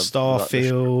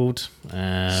 Starfield.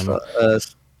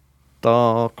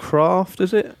 StarCraft,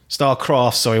 is it?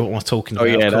 StarCraft, sorry, what am I talking about?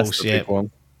 Yeah, that's the big one.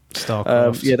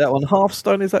 StarCraft. That one,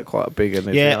 Hearthstone, is that quite a big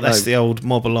one? Yeah, that's the old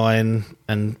Mobile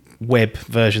and web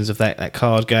versions of that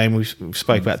card game. We've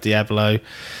spoke about Diablo.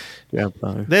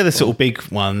 They're the sort of big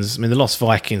ones. I mean, the Lost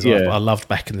Vikings I loved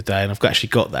back in the day, and I've actually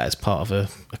got that as part of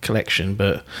a collection.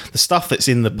 But the stuff that's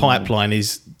in the pipeline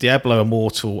is Diablo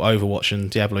Immortal, Overwatch,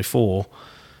 and Diablo 4.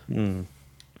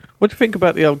 What do you think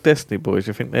about the old Destiny boys? Do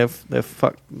you think they're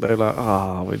fucked? They're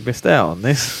like, we missed out on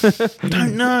this. I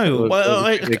don't know. Well,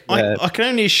 I can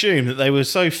only assume that they were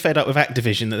so fed up with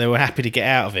Activision that they were happy to get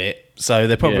out of it. So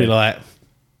they're probably like,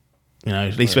 you know,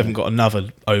 at least we haven't got another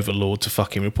overlord to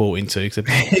fucking report into. Cause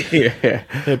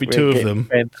there'd be two of them.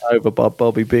 Bent over by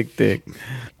Bobby Big Dick.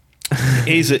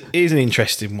 Here's an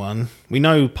interesting one. We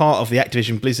know part of the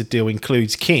Activision Blizzard deal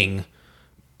includes King.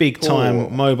 Big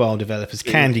time mobile developers,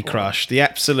 Candy Crush, the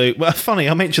absolute. Well, funny,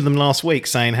 I mentioned them last week,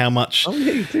 saying how much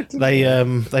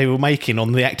they were making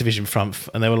on the Activision front,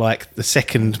 and they were like the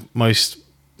second most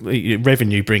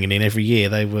revenue bringing in every year.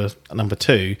 They were number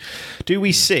 2. Do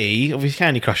we see? Obviously,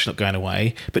 Candy Crush not going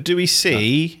away, but do we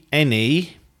see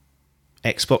any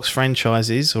Xbox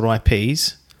franchises or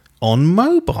IPs on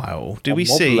mobile? Do we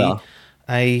see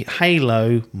a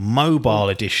Halo mobile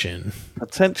edition.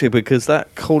 Potentially, because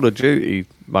that Call of Duty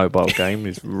mobile game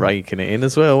is raking it in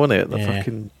as well, isn't it? The Yeah.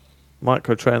 fucking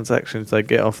microtransactions they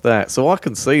get off that. So I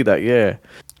can see that, yeah.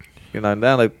 You know,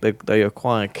 now they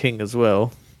acquire King as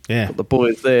well. Yeah. But the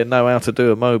boys there know how to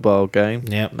do a mobile game.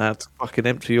 Yep. Now to fucking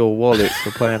empty your wallets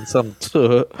for playing some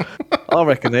tour. I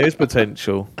reckon there is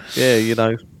potential. Yeah, you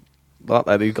know, like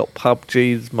that. You've got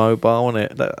PUBG's mobile on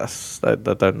it.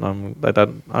 They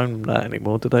don't own that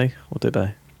anymore, do they? Or did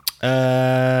they?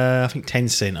 I think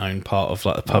Tencent own part of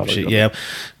like the Oh, PUBG. they got-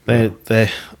 Yeah, they're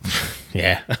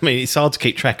yeah. I mean, it's hard to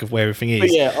keep track of where everything But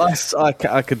is. yeah,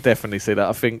 I could definitely see that.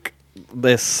 I think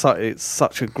it's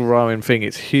such a growing thing.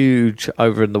 It's huge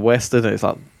over in the West, isn't it? It's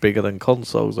like bigger than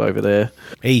consoles over there.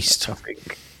 East. I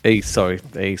think East,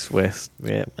 West,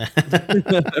 yeah.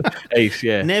 East,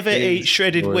 yeah. Never eat East,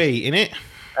 shredded West. wheat, innit?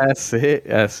 That's it.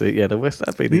 Yeah, the West.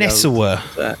 That'd be the Nessawa.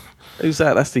 old- Who's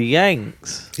that? That's the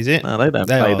Yanks. Is it? No, they don't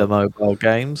They play are. the mobile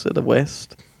games at the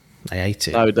West. They ate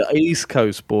it. No, the East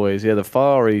Coast boys. Yeah, the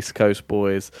far East Coast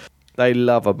boys. They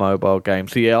love a mobile game.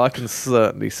 So yeah, I can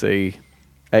certainly see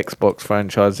Xbox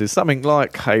franchises, something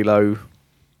like Halo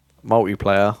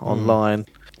multiplayer online.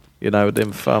 You know, with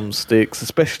them thumbsticks.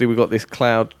 Especially we've got this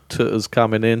cloud tutters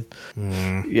coming in.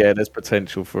 Yeah, there's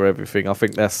potential for everything. I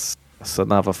think that's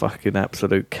another fucking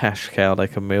absolute cash cow they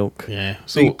can milk. Yeah.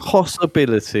 The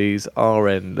possibilities are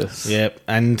endless. Yep,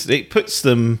 and it puts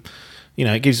them. You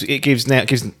know, it gives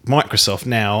Microsoft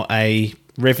now a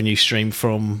revenue stream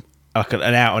from like an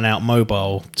out and out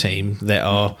mobile team that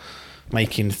are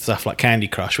making stuff like Candy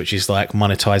Crush, which is like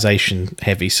monetization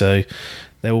heavy. So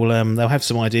they'll have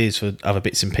some ideas for other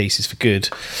bits and pieces for good.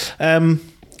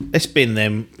 It's been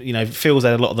them. You know, Phil's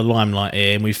had a lot of the limelight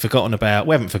here, and we haven't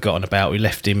forgotten about. We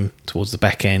left him towards the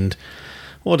back end.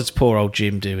 What does poor old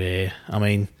Jim do here? I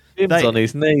mean, Jim's on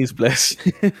his knees, bless.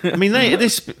 I mean,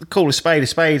 this call a spade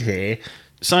here.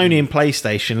 Sony and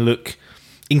PlayStation look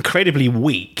incredibly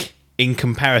weak in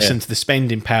comparison to the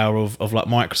spending power of like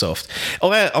Microsoft.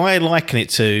 I liken it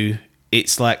to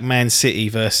it's like Man City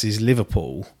versus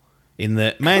Liverpool in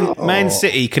that Man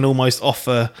City can almost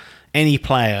offer any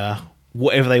player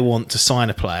whatever they want to sign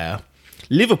a player.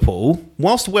 Liverpool,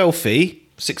 whilst wealthy,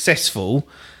 successful,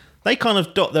 they kind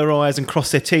of dot their I's and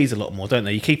cross their T's a lot more, don't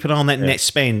they? You keep an eye on that net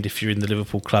spend if you're in the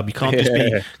Liverpool club. You can't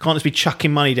just be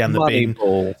chucking money down the bin.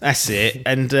 Moneyball. That's it.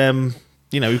 And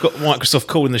you know, we've got Microsoft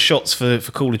calling the shots for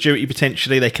Call of Duty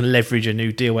potentially. They can leverage a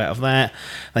new deal out of that.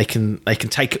 They can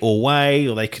take it all away,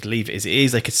 or they could leave it as it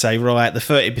is. They could say, right, the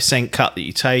 30% cut that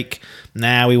you take,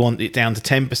 now we want it down to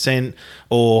 10%,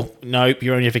 or nope,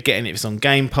 you're only ever getting it if it's on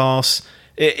Game Pass.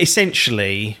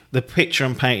 Essentially, the picture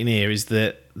I'm painting here is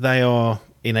that they are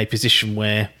in a position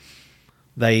where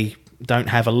they don't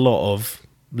have a lot of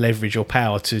leverage or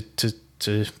power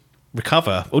to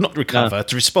recover, or not recover,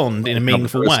 to respond in a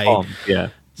meaningful way. Yeah.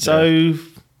 So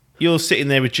you're sitting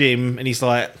there with Jim, and he's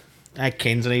like,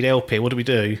 Adkins, I need help here. What do we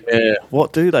do? Yeah.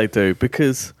 What do they do?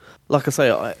 Because, like I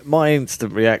say, my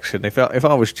instant reaction, if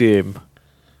I was Jim,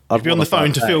 I'd Be on the wanna phone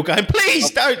phone to Phil going,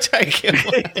 please don't take it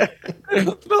away.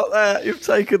 Not that. You've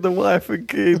taken the wife and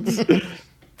kids.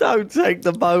 Don't take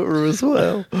the motor as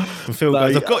well. And Phil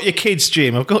goes, I've got your kids,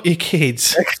 Jim. I've got your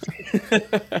kids.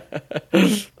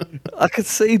 I could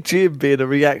see Jim being a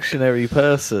reactionary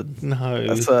person. No.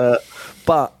 That's,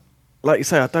 but like you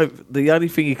say, I don't. The only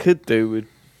thing he could do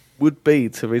would be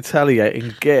to retaliate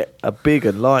and get a big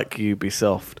one like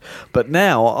Ubisoft. But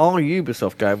now, are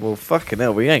Ubisoft going? Well, fucking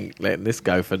hell, we ain't letting this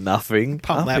go for nothing.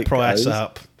 Pump Up that it price goes.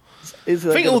 up. I I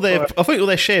think all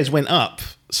their shares went up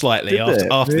slightly Did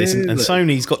after they? this, and Really?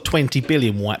 Sony's got 20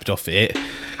 billion wiped off it.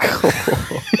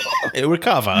 It'll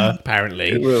recover, apparently.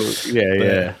 It will.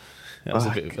 Yeah.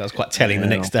 That was quite telling the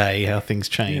hell. next day how things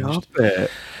changed. Yeah, I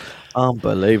bet.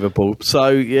 Unbelievable. So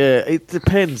yeah, it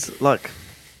depends. Like,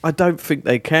 I don't think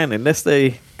they can unless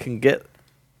they can get.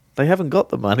 They haven't got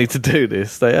the money to do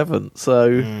this. They haven't.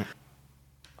 So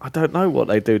I don't know what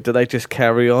they do. Do they just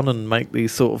carry on and make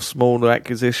these sort of smaller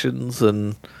acquisitions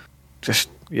and just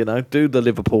do the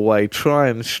Liverpool way, try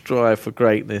and strive for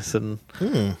greatness and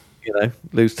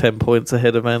lose 10 points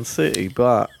ahead of Man City?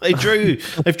 But They've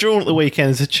drawn at the weekend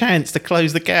as a chance to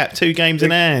close the gap, 2 games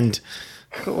in hand.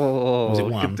 was it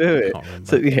one? could do it. Can't remember.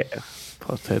 So yeah,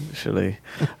 potentially.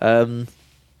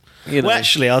 Well,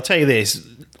 actually, I'll tell you this.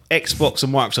 Xbox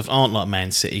and Microsoft aren't like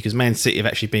Man City, because Man City have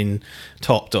actually been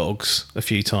top dogs a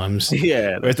few times.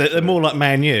 Yeah, Whereas they're more like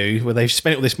Man U, where they've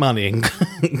spent all this money and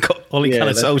got Ole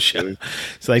Gunnar Solskjaer.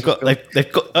 So they've got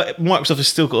Microsoft has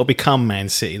still got to become Man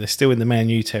City. They're still in the Man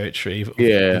U territory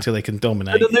until they can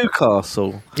dominate. And the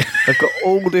Newcastle, they've got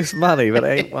all this money, but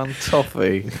they ain't won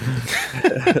toffee.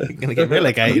 Going to get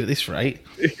relegated at this rate.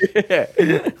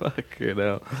 Yeah, fucking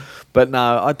hell. But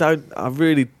no, I don't.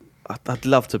 I'd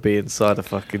love to be inside a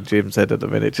fucking Jim's head at the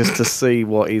minute, just to see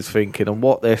what he's thinking and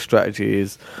what their strategy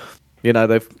is. You know,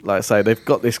 they've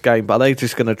got this game, but are they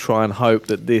just going to try and hope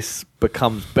that this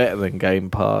becomes better than Game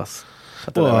Pass?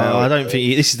 I don't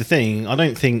think this is the thing. I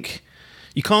don't think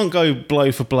you can't go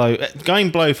blow for blow. Going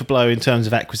blow for blow in terms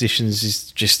of acquisitions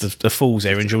is just a fool's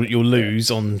errand. You'll lose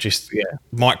on just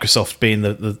Microsoft being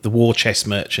the war chest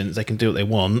merchants. They can do what they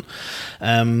want.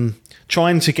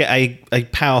 Trying to get a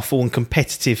powerful and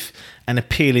competitive and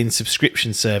appealing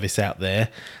subscription service out there,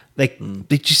 they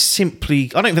just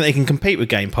simply, I don't think they can compete with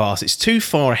Game Pass. It's too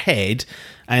far ahead,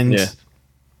 and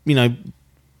you know,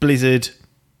 Blizzard,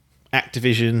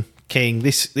 Activision, King,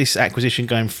 this acquisition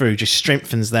going through just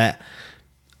strengthens that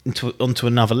onto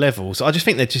another level. So I just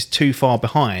think they're just too far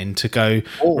behind to go,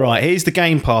 right, here's the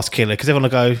Game Pass killer, because everyone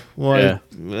will go, well,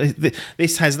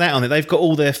 this has that on it. They've got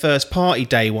all their first party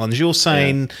day ones. You're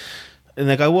saying... And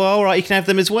they go, well, all right, you can have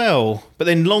them as well. But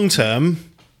then long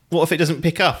term, what if it doesn't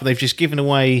pick up? They've just given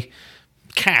away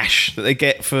cash that they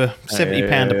get for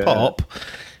 £70 a pop.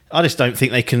 I just don't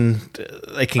think they can.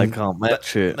 They can't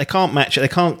match it. They can't match it. They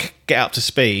can't get up to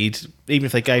speed, even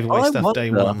if they gave away stuff day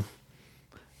one.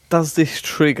 Does this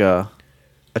trigger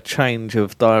a change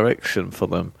of direction for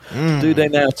them? Do they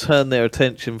now turn their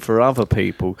attention for other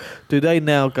people? Do they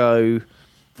now go,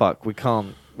 fuck, we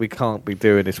can't be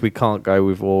doing this. We can't go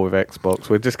with war with Xbox.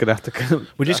 We're just gonna have to.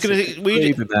 We're just gonna.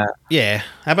 Yeah.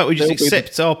 How about we just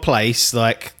accept our place?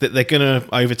 Like that, they're gonna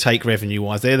overtake revenue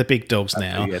wise. They're the big dogs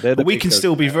now. But we can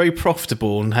still be very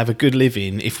profitable and have a good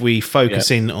living if we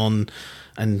focus in on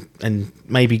and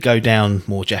maybe go down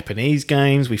more Japanese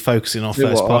games. We focus in our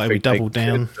first party. We double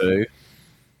down.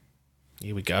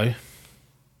 Here we go.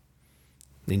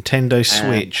 Nintendo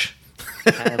Switch.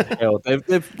 Handheld.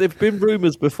 They've been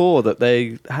rumours before that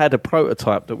they had a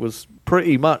prototype that was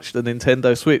pretty much the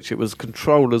Nintendo Switch. It was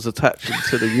controllers attaching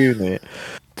to the unit.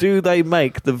 Do they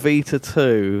make the Vita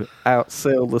 2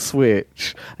 outsell the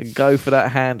Switch and go for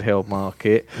that handheld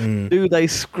market? Do they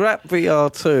scrap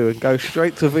VR 2 and go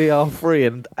straight to VR 3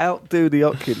 and outdo the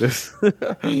Oculus?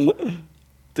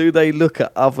 Do they look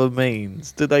at other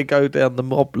means? Do they go down the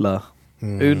Mobler?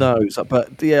 Who knows?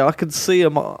 But yeah, I can see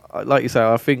them. Like you say,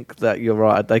 I think that you're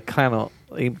right. They cannot.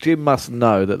 Jim must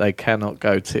know that they cannot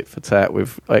go tit for tat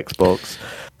with Xbox.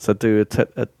 So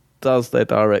does their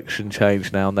direction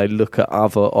change now, and they look at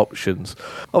other options?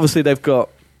 Obviously, they've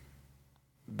got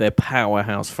their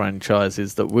powerhouse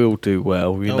franchises that will do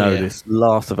well. You know this.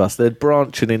 Last of Us. They're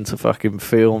branching into fucking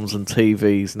films and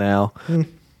TVs now.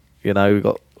 You know, we've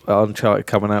got Uncharted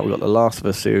coming out. We've got the Last of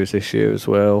Us series this year as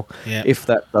well. If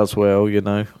that does well, you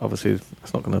know, obviously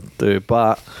it's not going to do it,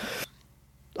 but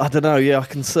I don't know. I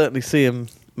can certainly see him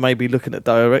maybe looking at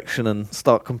direction and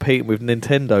start competing with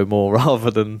Nintendo more rather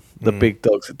than the big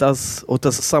dogs.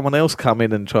 Does someone else come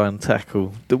in and try and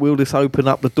tackle? Will this open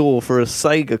up the door for a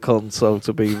Sega console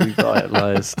to be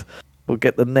revitalised? We'll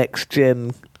get the next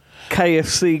gen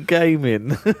KFC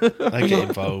gaming. They get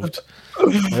involved.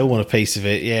 They all want a piece of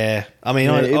it. Yeah, I mean,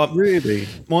 really.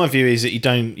 My view is that you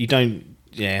don't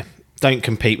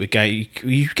compete with game.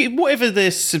 You get whatever the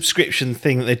subscription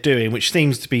thing that they're doing, which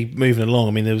seems to be moving along.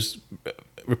 I mean, there was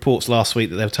reports last week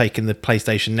that they were taking the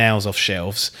PlayStation Nows off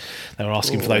shelves. They were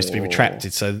asking for those to be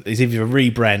retracted. So there's either a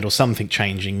rebrand or something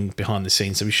changing behind the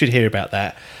scenes. So we should hear about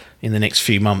that in the next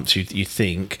few months, you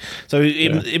think. So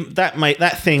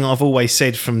that thing I've always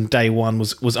said from day one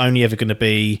was only ever going to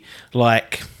be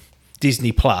like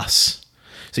Disney Plus.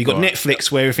 So you've got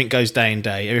Netflix where everything goes day and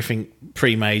day, everything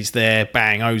pre-made's there,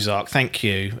 bang, Ozark, thank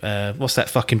you. What's that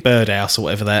fucking Birdhouse or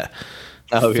whatever that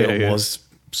film was?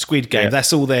 Squid Game,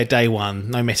 that's all there day one,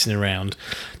 no messing around.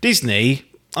 Disney,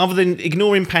 other than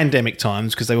ignoring pandemic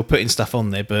times because they were putting stuff on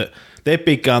there, but their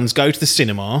big guns go to the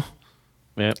cinema,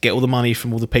 get all the money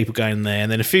from all the people going there, and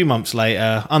then a few months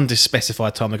later,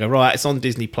 unspecified time, they go, right, it's on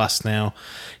Disney Plus now.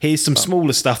 Here's some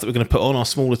smaller stuff that we're going to put on our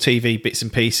smaller TV bits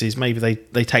and pieces. Maybe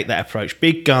they take that approach.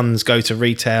 Big guns go to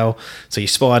retail. So your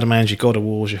Spider-Mans, your God of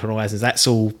Wars, your Horizons, that's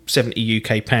all 70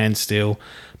 UK pounds still.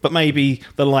 But maybe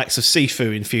the likes of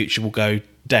Sifu in future will go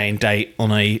day and date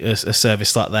on a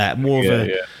service like that. More of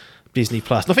a Disney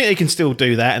Plus. And I think they can still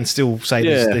do that and still say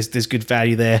there's good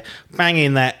value there. Bang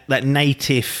in that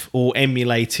native or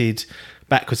emulated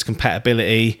backwards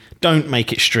compatibility. Don't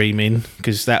make it streaming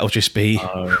because that'll just be.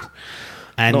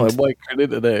 And not in Waking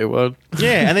Internet, it won't.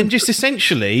 yeah, and then just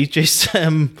essentially just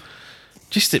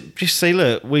say,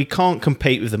 look, we can't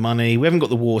compete with the money. We haven't got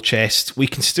the war chest. We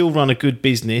can still run a good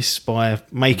business by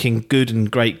making good and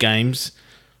great games.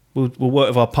 We'll work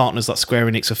with our partners like Square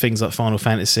Enix or things like Final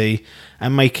Fantasy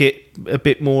and make it a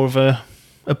bit more of a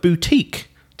boutique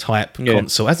type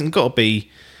console. It hasn't got to be,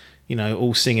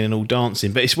 all singing and all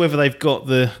dancing, but it's whether they've got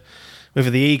whether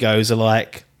the egos are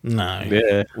like, no,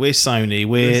 we're Sony,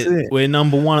 we're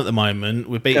number one at the moment.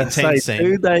 We're beating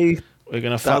Tencent. We're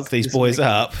going to fuck these boys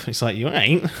up. It's like, you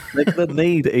ain't. They're going to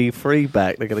need E3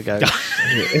 back. They're going to go.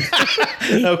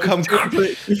 They'll come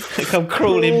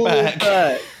crawling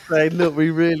back. Saying, look, we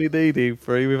really need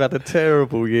E3. We've had a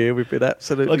terrible year. We've been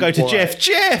absolutely. I'll go to Jeff.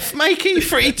 Jeff, make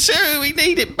E3 too. We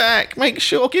need it back. Make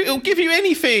sure. It'll give you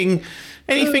anything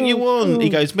you want. He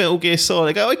goes, Metal Gear Solid.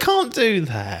 I go, I can't do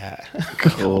that.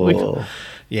 Cool.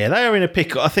 Yeah, they are in a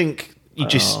pickle. I think you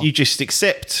just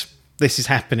accept this is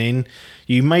happening.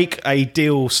 You make a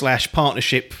deal /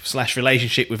 partnership /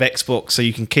 relationship with Xbox so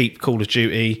you can keep Call of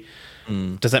Duty.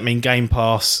 Does that mean Game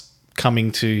Pass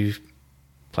coming to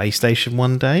PlayStation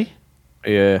one day?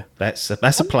 Yeah. That's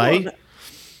a play. And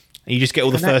you just get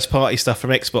all the first party stuff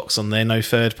from Xbox on there, no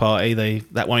third party.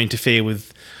 That won't interfere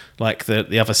with like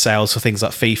the other sales for things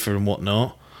like FIFA and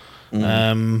whatnot.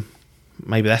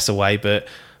 Maybe that's a way, but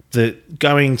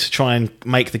going to try and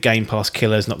make the Game Pass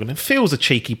killer is not going to. Feels a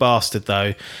cheeky bastard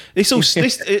though. This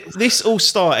all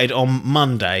started on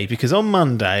Monday because on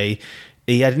Monday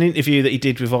he had an interview that he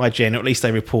did with IGN, or at least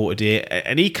they reported it,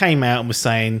 and he came out and was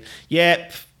saying,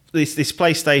 "Yep, this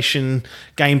PlayStation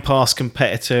Game Pass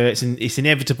competitor, it's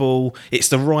inevitable. It's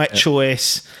the right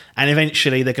choice." And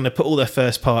eventually they're going to put all their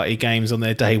first party games on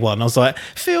their day one. I was like,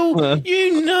 Phil,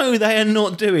 they are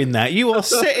not doing that. You are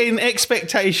setting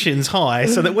expectations high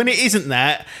so that when it isn't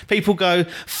that, people go,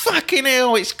 fucking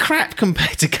hell, it's crap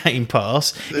compared to Game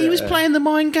Pass. He was playing the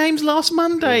Mind games last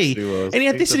Monday. Yes, and he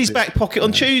had this in his back pocket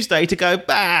on Tuesday to go,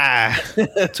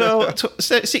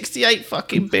 68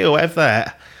 fucking bill, have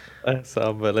that. That's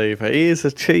unbelievable. He is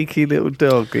a cheeky little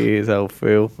dog, he is, old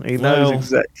Phil. He knows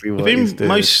exactly what he's doing.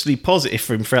 Mostly positive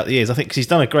for him throughout the years, I think, because he's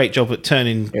done a great job at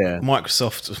turning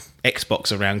Microsoft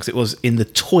Xbox around, because it was in the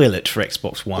toilet for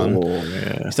Xbox One.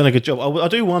 He's done a good job. I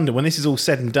do wonder, when this is all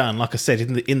said and done, like I said,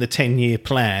 in the 10-year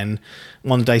plan,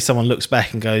 one day someone looks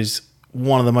back and goes,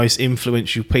 one of the most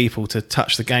influential people to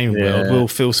touch the gaming world will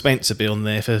Phil Spencer be on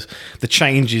there for the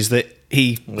changes that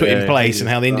he put in place and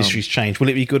how the industry's changed. Will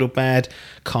it be good or bad?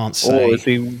 Can't say. Or is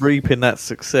he reaping that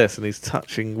success and he's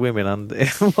touching women under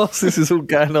whilst this is all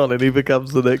going on and he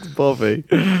becomes the next Bobby?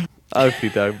 I hope he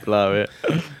don't blow it.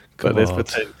 But there's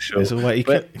potential. There's a way he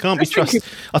can't be trusted.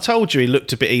 I told you he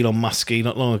looked a bit Elon Musky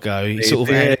not long ago. He sort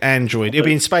of Android. He'll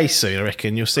be in space soon, I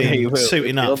reckon. You'll see him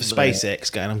suiting up for SpaceX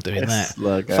going, I'm doing that.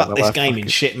 Fuck this gaming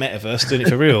shit metaverse, doing it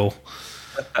for real.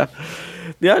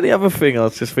 The only other thing I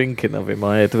was just thinking of in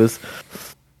my head was,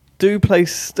 do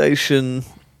PlayStation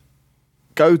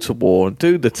go to war and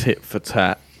do the tit for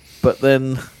tat, but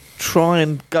then try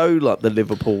and go like the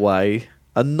Liverpool way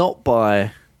and not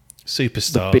buy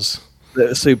superstars? The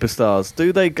superstars.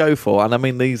 Do they go for? And I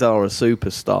mean, these are a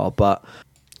superstar, but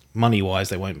money wise,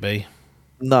 they won't be.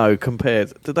 No,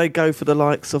 compared. Do they go for the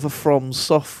likes of a From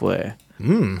Software?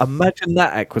 Imagine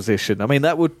that acquisition. I mean,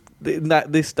 that would.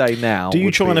 This day now. Do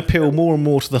you try and appeal more and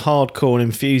more to the hardcore and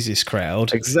enthusiast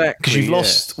crowd? Exactly. Because you've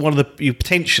lost you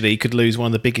potentially could lose one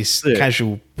of the biggest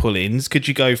casual pull-ins. Could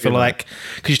you go for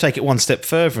could you take it one step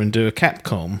further and do a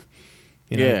Capcom?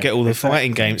 Get all the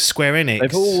fighting games, Square Enix.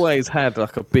 They've always had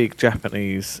like a big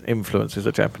Japanese influence as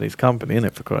a Japanese company,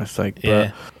 innit, for Christ's sake.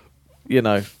 But,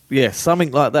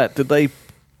 something like that. Did they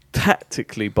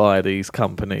tactically buy these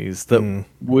companies that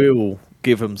will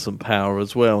give them some power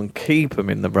as well and keep them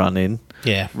in the running,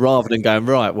 rather than going,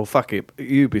 right, well, fuck it,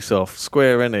 Ubisoft,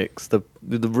 Square Enix,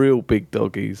 the real big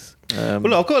doggies. Well,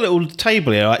 look, I've got a little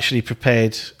table here I actually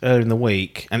prepared earlier in the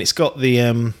week, and it's got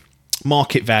the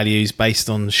market values based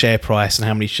on share price and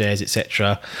how many shares,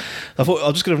 etc. I thought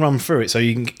I'm just going to run through it so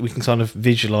we can kind of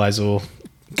visualize or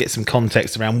get some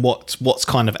context around what's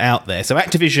kind of out there. So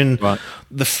Activision,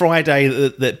 the Friday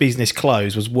that business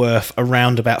closed, was worth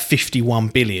around about 51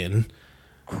 billion.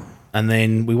 And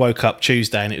then we woke up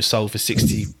Tuesday and it was sold for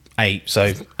 68,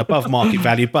 so above market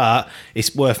value. But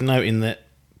it's worth noting that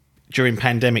during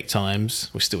pandemic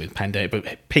times, we're still in pandemic,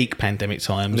 but peak pandemic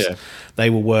times, they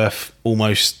were worth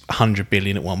almost 100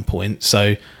 billion at one point.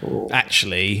 So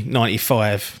actually,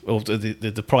 95, or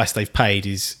the price they've paid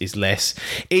is less.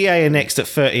 EA are next at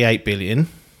 38 billion.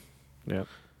 Yeah.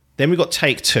 Then we've got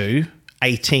Take-Two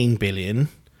 18 billion.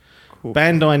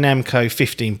 Bandai Namco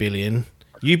 15 billion.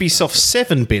 Ubisoft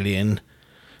 7 billion.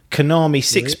 Konami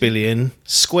 6 billion.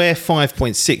 Square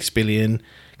 5.6 billion.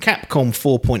 Capcom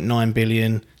 4.9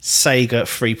 billion. Sega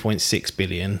 3.6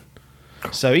 billion.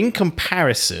 So in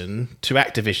comparison to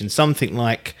Activision, something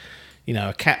like,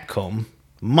 a Capcom,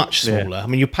 much smaller. I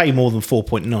mean, you pay more than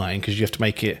 4.9 because you have to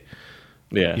make it,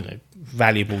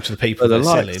 valuable to the people But they're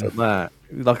likes selling. of that,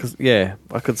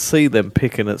 I could see them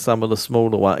picking at some of the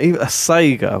smaller ones. Even a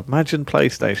Sega. Imagine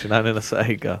PlayStation owning a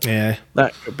Sega. Yeah.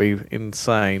 That could be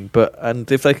insane.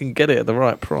 And if they can get it at the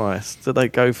right price, do they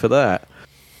go for that?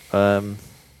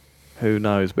 Who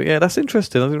knows? But yeah, that's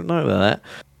interesting. I didn't know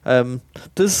that.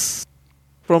 Does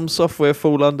From Software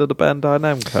fall under the Bandai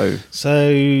Namco?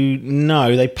 So,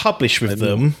 no, they publish with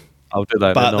them, Oh, do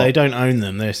they? but they don't own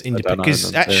them. They're independent. own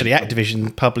Because them, actually, yeah.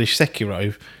 Activision published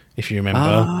Sekiro, if you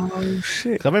remember. Oh,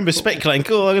 shit. I remember speculating, I'm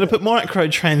going to put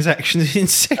microtransactions in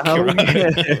Sekiro. Oh,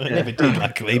 yeah. I never did,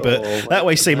 luckily, but that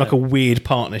way seemed like a weird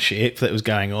partnership that was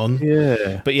going on.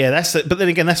 Yeah. But yeah, but then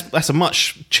again, that's a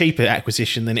much cheaper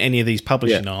acquisition than any of these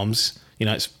publishing arms.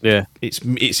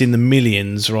 It's in the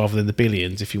millions rather than the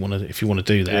billions if you want to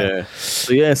do that. Yeah.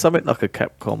 So yeah, something like a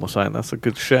Capcom or something. That's a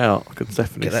good shout. I could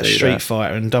definitely Get that see Street that.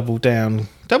 Fighter and double down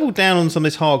on some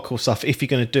of this hardcore stuff if you're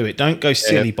going to do it. Don't go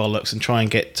silly bollocks and try and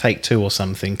get Take-Two or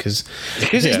something because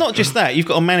it's not just that. You've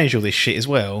got to manage all this shit as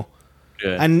well.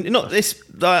 Yeah. And not this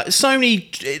Sony.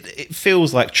 It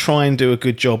feels like try and do a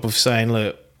good job of saying,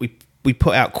 look, we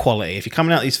put out quality. If you're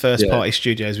coming out of these first party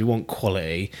studios, we want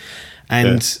quality.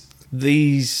 And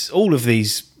all of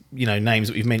these names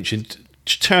that we've mentioned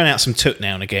turn out some took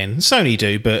now and again. Sony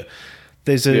do, but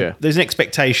there's an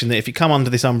expectation that if you come under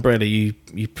this umbrella, you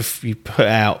put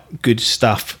out good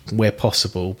stuff where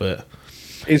possible. But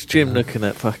Is Jim looking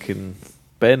at fucking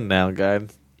Ben now going,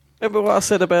 remember what I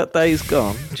said about Days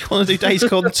Gone? do you want to do Days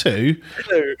Gone 2?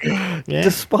 Yeah.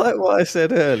 Despite what I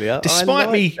said earlier. Despite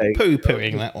I me like Days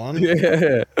poo-pooing that one.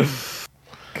 Yeah.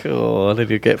 Cool. And then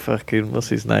you get fucking, what's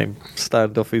his name?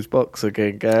 Stand off his box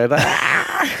again, going, Oh,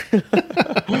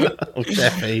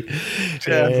 Jeffy.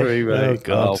 Jeffrey, mate. Oh,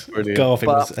 God. Oh, brilliant. Garvin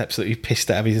But- was absolutely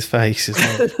pissed out of his face as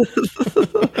well.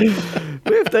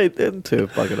 Where have they them two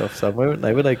have buggered off somewhere, haven't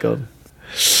they? Where they gone?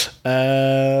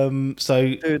 So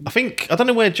I think I don't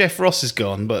know where Jeff Ross has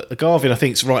gone, but Garvin I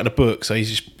think's writing a book, so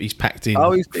he's packed in.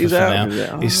 Oh, he's for out,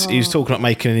 now. is it? He was talking about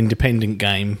making an independent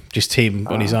game, just him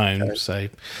on his own. okay. So,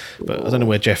 but I don't know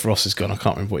where Jeff Ross has gone. I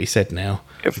can't remember what he said now.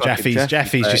 Get fucking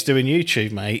Jaffy's back. just doing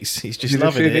YouTube, mates. He's just He's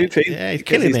loving doing it. YouTube. Yeah, he's Gets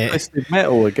killing his it. Twisted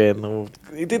Metal again. Or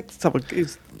he did something.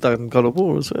 He's done God of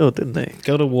War as well, didn't he?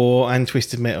 God of War and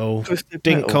Twisted Metal. Twisted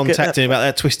Didn't Metal, get contact that- him about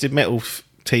that Twisted Metal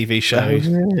TV show. Oh,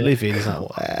 yeah. Living. He's like,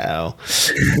 wow.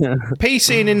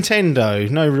 PC and Nintendo,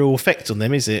 no real effect on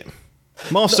them, is it?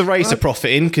 Master Race are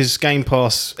profiting because Game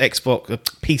Pass,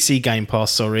 PC Game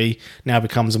Pass, now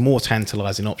becomes a more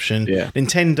tantalising option. Yeah.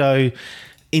 Nintendo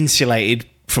insulated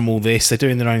from all this. They're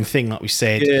doing their own thing, like we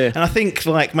said. Yeah. And I think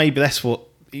maybe that's what,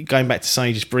 going back to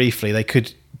Sony just briefly, they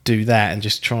could do that and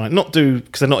just try not do,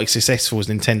 because they're not as successful as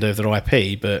Nintendo with their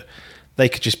IP, but they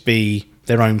could just be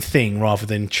their own thing rather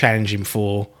than challenging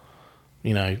for,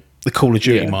 the Call of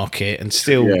Duty market and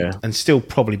still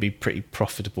probably be pretty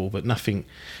profitable, but nothing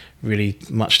really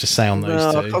much to say on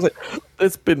those two. No,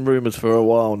 there's been rumours for a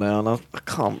while now, and I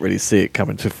can't really see it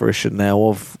coming to fruition now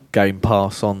of Game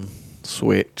Pass on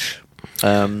Switch.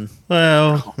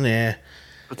 Well, yeah.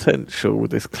 Potential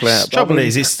with this cloud. Trouble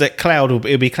is, it's that it'll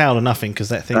be cloud or nothing because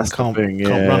that thing That's the can't thing,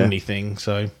 run yeah. anything.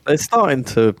 So they're starting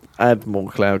to add more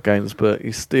cloud games, but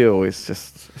it's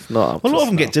not. Up a to lot of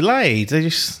them get snuff. delayed.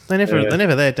 They're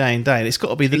never there day and day. And it's got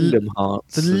to be Kingdom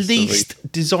Hearts the is the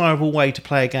least desirable way to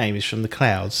play a game is from the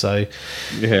cloud. So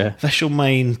Yeah. that's your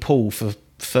main pull for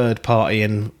third party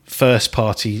and first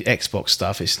party Xbox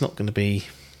stuff. It's not going to be.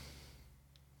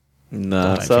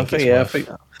 No, don't so think it's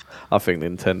I think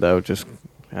Nintendo just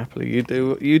happily you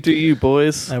do you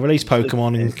boys. Release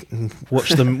Pokemon and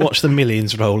watch the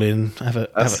millions roll in.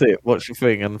 That's it. Watch your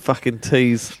thing and fucking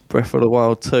tease Breath of the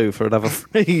Wild 2 for another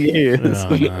 3 years.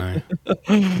 Oh, no.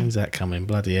 When's that coming?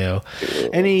 Bloody hell.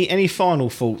 Any final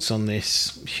thoughts on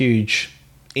this huge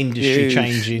industry Huge.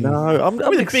 changing? No, I'm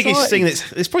probably the excited. biggest thing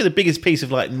it's probably the biggest piece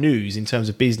of news in terms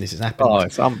of business that's happened. Oh,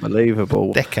 it's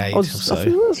unbelievable. Decade I or so.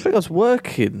 think I was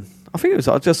working. I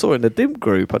just saw it in the dim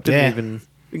group. I didn't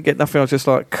get nothing. I was just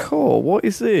like, cool, what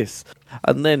is this?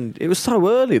 And then it was so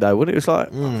early though, when it was like,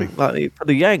 I think like for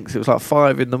the Yanks, it was like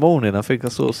 5 a.m. I think I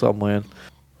saw somewhere.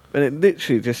 And it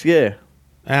literally just,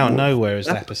 Out of nowhere, as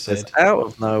Lapper It's said. out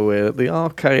of nowhere, the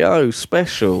RKO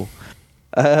special.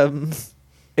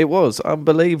 It was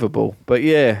unbelievable. But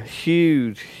yeah,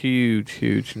 huge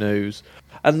news.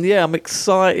 And yeah, I'm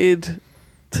excited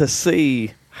to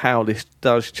see how this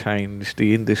does change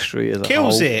the industry as a whole.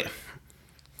 Kills it.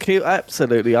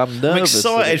 Absolutely. I'm nervous.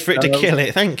 I'm excited for it to kill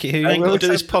it. Thank you. You ain't got to do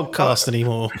this podcast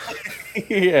anymore.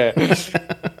 Yeah.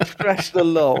 Crashed a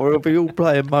lot. We'll be all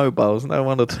playing mobiles. No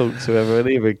one to talk to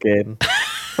ever again.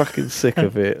 Fucking sick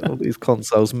of it. All these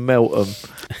consoles melt them.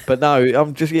 But no,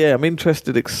 I'm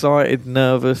interested, excited,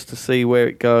 nervous to see where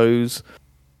it goes.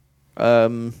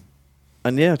 And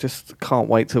yeah, just can't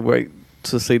wait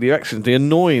to see the action. The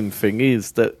annoying thing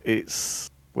is that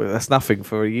that's nothing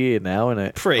for a year now, isn't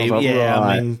it? Pretty, like, yeah.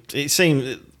 right. I mean, it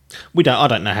seems I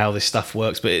don't know how this stuff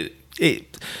works, but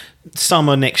it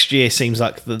summer next year seems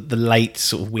like the late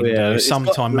sort of window.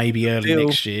 Sometime maybe early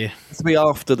next year. It's be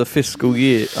after the fiscal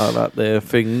year, like their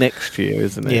thing next year,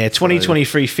 isn't it? Yeah,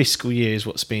 2023 fiscal year is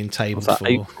what's being tabled for.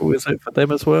 April, is it for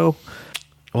them as well?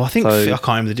 Well, I think I can't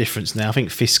remember the difference now. I think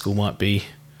fiscal might be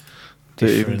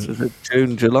different. Is it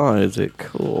June, July? Is it?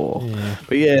 Cool. Yeah.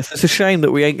 But yeah, it's a shame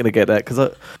that we ain't going to get that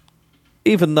because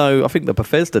even though I think the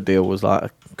Bethesda deal was like a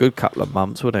good couple of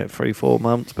months, wasn't it? 3-4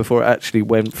 months before it actually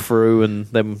went through, and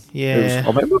then yeah. I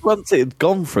remember once it had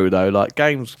gone through though, like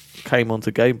games came onto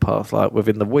Game Pass like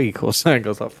within the week or something. I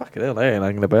was like, fucking hell, they ain't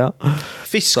hanging about.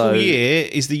 Fiscal year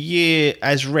is the year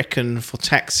as reckoned for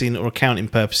taxing or accounting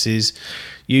purposes,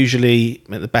 usually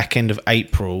at the back end of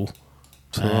April.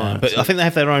 But I think they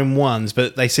have their own ones,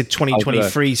 but they said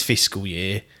 2023's fiscal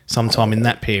year sometime in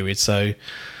that period. So,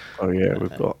 oh yeah,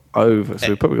 we've got so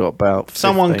we've probably got about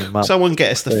 15 months. Someone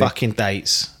get us the fucking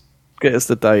dates. Get us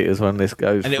the dates when this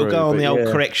goes, and it'll through, go on the old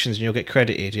corrections, and you'll get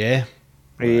credited. Yeah,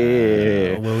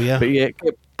 will you? But yeah,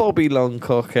 get Bobby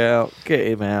Longcock out, get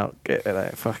him out, get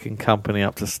that fucking company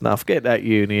up to snuff, get that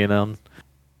union on.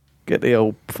 Get the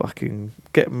old fucking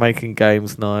making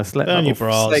games nice. Burn your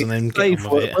bras and then get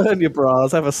on with it. Burn your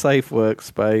bras. Have a safe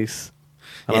workspace,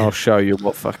 and I'll show you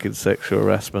what fucking sexual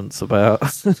harassment's about.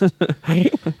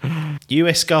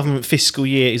 US government fiscal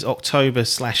year is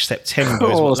October/September.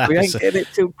 Of course, we ain't getting it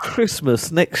till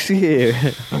Christmas next year.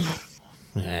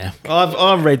 Yeah,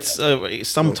 I've read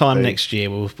sometime next year.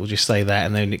 We'll just say that,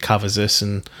 and then it covers us.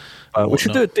 And we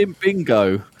should do a dim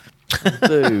bingo.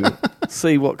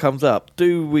 See what comes up.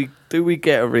 Do we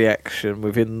get a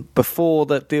reaction before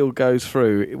that deal goes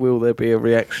through? Will there be a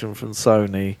reaction from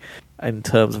Sony in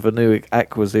terms of a new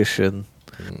acquisition?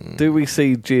 Do we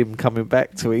see Jim coming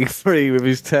back to E3 with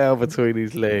his tail between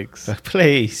his legs?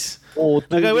 Please. Or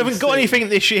we haven't got anything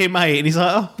this year, mate. And he's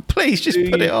like, oh, please just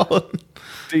put it on.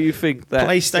 Do you think that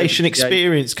PlayStation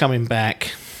Experience coming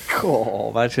back?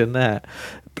 Oh, imagine that.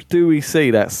 Do we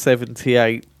see that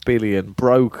 78 billion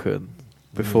broken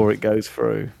before it goes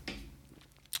through?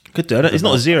 Could do. It's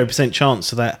not a 0%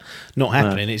 chance of that not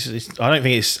happening. No. It's I don't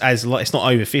think it's it's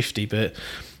not over 50, but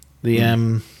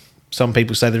the some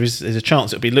people say there's a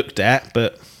chance it'll be looked at,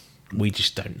 but we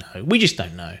just don't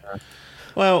know.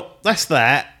 Well, that's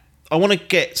that. I want to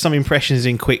get some impressions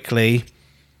in quickly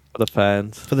for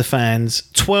the fans.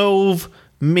 12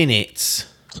 minutes.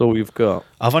 That's all you've got.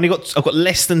 I've got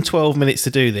less than 12 minutes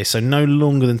to do this, so no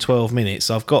longer than 12 minutes.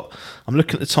 I'm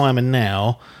looking at the timer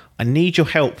now. I need your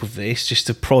help with this, just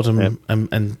to prod them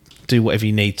and do whatever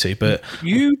you need to. But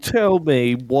you tell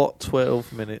me what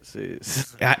 12 minutes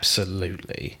is.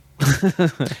 Absolutely.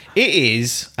 It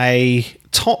is a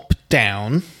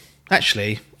top-down.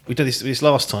 Actually, we did this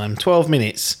last time. 12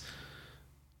 minutes.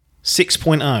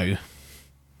 6.0.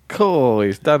 Cool,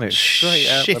 he's done it straight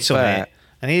out the bat.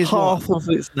 And here's half of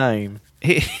its name.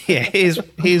 Here's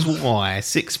why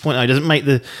 6.0 doesn't make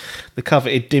the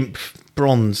coveted DIMP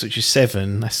bronze, which is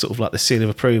 7. That's sort of like the seal of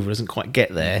approval. Doesn't quite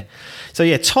get there. So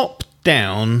yeah, top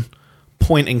down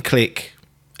point and click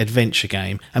adventure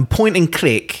game, and point and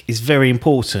click is very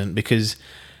important because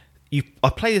I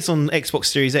played this on Xbox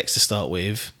Series X to start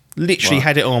with. Literally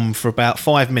had it on for about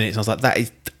 5 minutes. I was like, that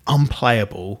is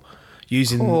unplayable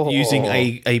using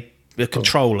a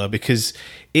controller because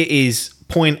it is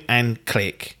point and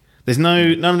click. There's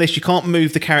none of this. You can't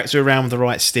move the character around with the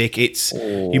right stick. It's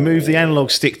you move the analog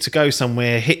stick to go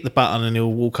somewhere, hit the button, and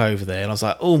he'll walk over there. And I was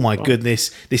like, oh my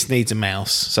goodness, this needs a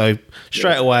mouse. So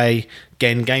straight away,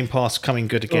 again, Game Pass coming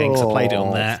good again because I played it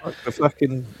on that.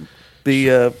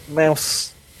 The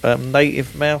mouse.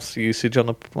 Native mouse usage on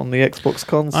the Xbox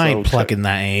console. I ain't plugging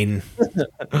that in.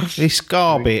 It's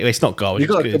garbage. It's not garbage. You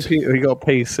got it's a computer. You got a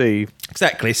PC.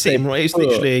 Exactly. It's sitting right. It's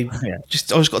literally I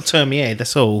just got to turn my head.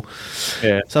 That's all.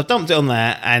 Yeah. So I've dumped it on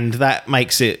that, and that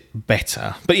makes it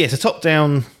better. But yeah, it's a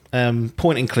top-down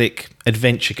point and click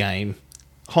adventure game.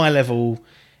 High level.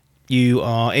 You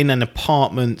are in an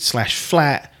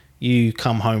apartment/flat. You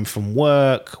come home from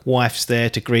work, wife's there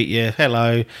to greet you.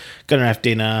 Hello, gonna have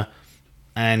dinner,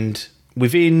 and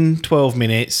within 12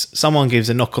 minutes, someone gives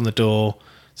a knock on the door,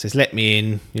 says, "Let me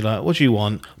in." You're like, "What do you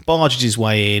want?" Barges his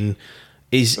way in,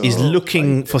 is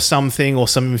looking for something or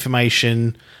some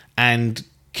information, and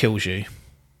kills you.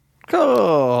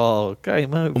 Oh,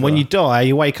 game over. And when you die,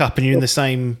 you wake up and you're in the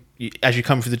same as you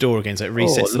come through the door again, so it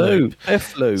resets the loop.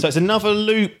 F-loop. So it's another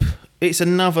loop. It's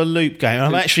another loop game.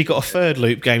 I've actually got a third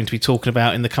loop game to be talking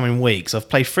about in the coming weeks. I've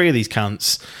played 3 of these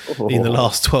cunts in the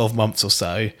last 12 months or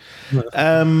so.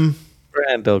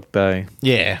 Grand Dog Day.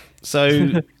 Yeah.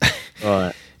 So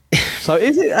Right. So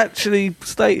is it actually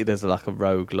stated as like a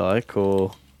roguelike,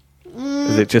 or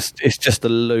is it's just a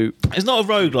loop? it's not a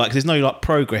roguelike because there's no like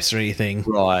progress or anything.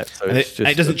 Right. So And it's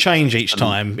it doesn't change each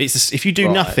time. It's if you do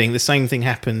Right. nothing, the same thing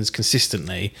happens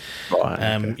consistently.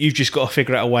 Right. Okay. You've just got to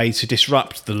figure out a way to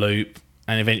disrupt the loop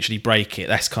and eventually break it.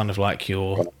 That's kind of like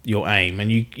your aim,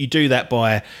 and you do that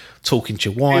by talking to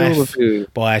your wife,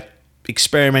 by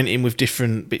experimenting with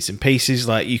different bits and pieces.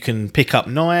 Like you can pick up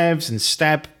knives and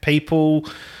stab people.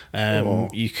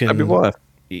 You can. Stab your wife.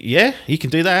 Yeah, you can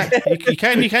do that. You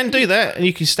can do that, and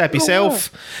you can stab yourself.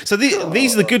 So these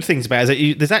are the good things about it.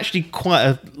 Is that there's actually quite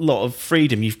a lot of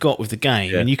freedom you've got with the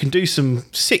game, and you can do some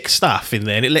sick stuff in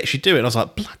there, and it lets you do it. And I was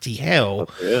like, bloody hell!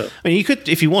 Yeah. I mean, you could,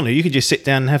 if you wanted, you could just sit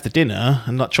down and have the dinner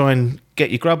and like try and get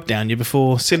your grub down you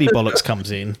before silly bollocks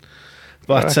comes in.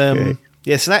 But Okay.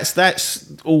 yeah, so that's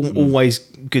always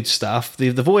good stuff.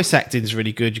 The voice acting is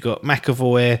really good. You've got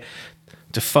McAvoy,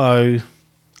 Defoe,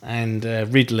 and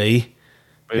Ridley.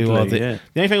 The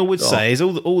only thing I would say is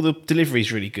all the delivery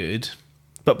is really good,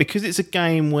 but because it's a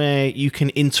game where you can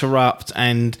interrupt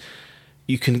and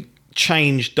you can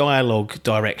change dialogue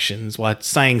directions by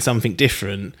saying something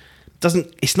different,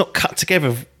 it's not cut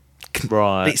together.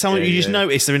 Right. It's something you just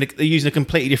notice they're using a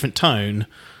completely different tone,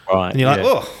 Right. and you're like,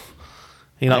 oh,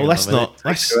 you're like, Hang well, on that's a minute, not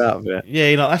that's take her out of it. yeah,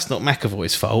 you're like, that's not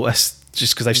McAvoy's fault. That's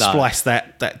just because they've spliced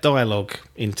that dialogue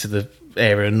into the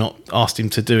area and not asked him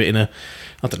to do it in a,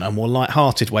 I don't know, more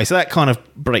light-hearted way. So that kind of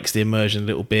breaks the immersion a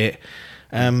little bit.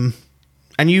 And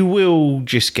you will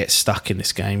just get stuck in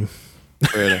this game.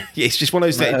 Really? Yeah, it's just one of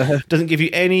those that doesn't give you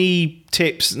any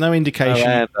tips, no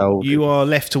indication. You are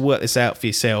left to work this out for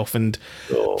yourself. And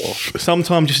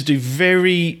sometimes just to do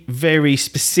very, very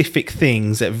specific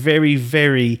things at very,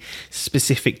 very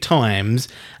specific times.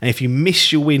 And if you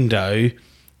miss your window,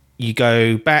 you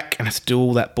go back and have to do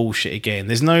all that bullshit again.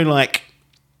 There's no like,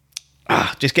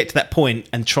 just get to that point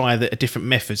and try a different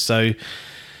method. So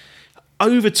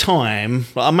over time,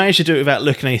 I managed to do it without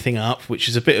looking anything up, which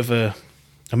is a bit of a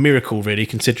miracle, really,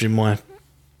 considering my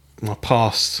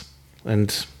past.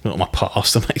 And not my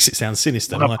past, that makes it sound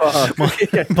sinister.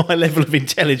 My level of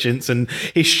intelligence and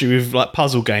history with like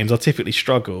puzzle games, I typically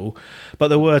struggle. But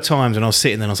there were times when I was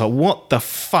sitting there and I was like, what the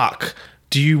fuck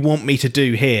do you want me to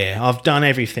do here? I've done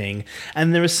everything.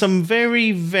 And there are some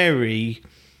very, very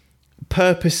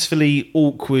purposefully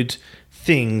awkward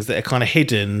things that are kind of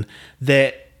hidden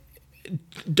that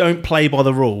don't play by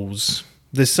the rules.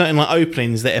 There's certain like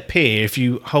openings that appear if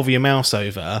you hover your mouse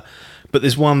over, but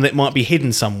there's one that might be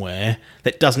hidden somewhere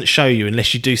that doesn't show you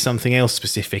unless you do something else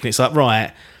specific. And it's like,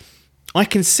 right, I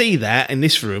can see that in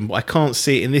this room, but I can't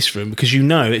see it in this room because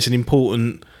it's an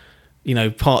important,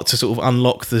 part to sort of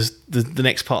unlock the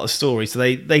next part of the story. So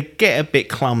they get a bit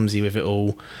clumsy with it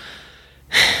all.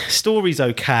 Story's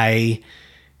okay.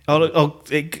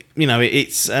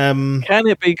 It's Can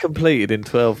it be completed in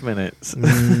 12 minutes?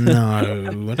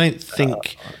 no, I don't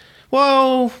think.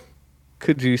 Well,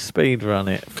 Could you speed run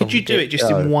it? could you do it just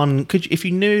in one? Could you, if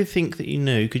you think that you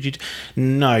knew? Could you?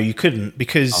 No, you couldn't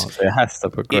because So it has to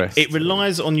progress. it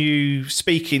relies on you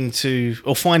speaking to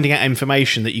or finding out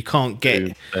information that you can't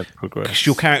get because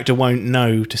your character won't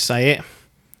know to say it.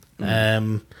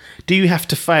 Do you have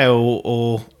to fail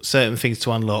or certain things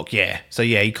to unlock? Yeah. So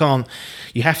yeah, you can't.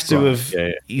 You have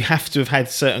to You have to have had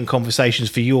certain conversations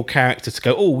for your character to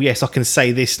go, oh yes, I can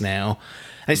say this now.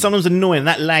 And it's sometimes annoying.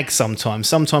 That lags sometimes.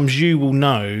 Sometimes you will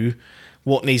know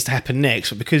what needs to happen next,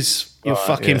 but because your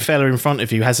fucking fella in front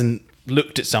of you hasn't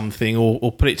looked at something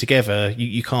or put it together,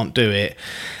 you can't do it.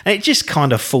 And it just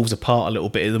kind of falls apart a little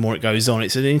bit the more it goes on.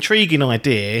 It's an intriguing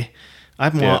idea. I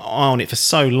had my eye on it for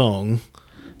so long.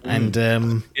 And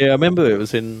I remember it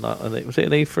was in was it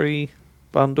an E3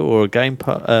 bundle or a Game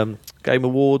Game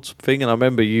Awards thing, and I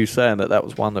remember you saying that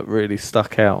was one that really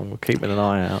stuck out, and we're keeping an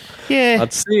eye out. Yeah,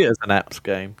 I'd see it as an apps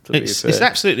game. it's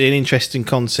absolutely an interesting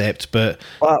concept, but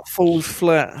falls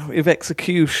flat with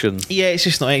execution. yeah, it's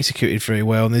just not executed very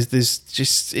well, and there's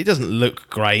just it doesn't look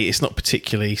great. It's not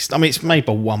particularly. I mean, it's made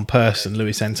by one person,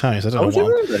 Luis Antonio. So I don't know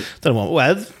what. Don't know what.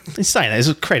 Well, in saying that,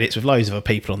 there's credits with loads of other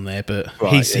people on there, but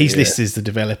he's listed as the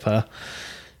developer.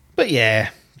 But yeah.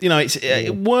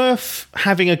 It's worth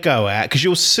having a go at, because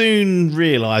you'll soon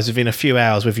realise within a few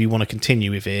hours whether you want to continue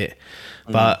with it.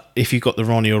 But if you've got the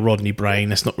Ronnie or Rodney brain,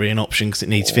 that's not really an option because it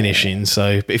needs finishing.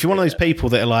 So, but if you're one of those people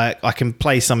that are like, I can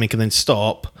play something and then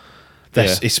stop,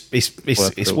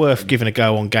 it's worth giving a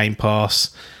go on Game Pass.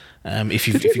 If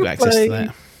you've got access to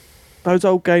that. Those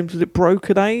old games, was it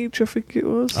Broken Age? I think it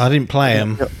was. I didn't play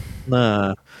them.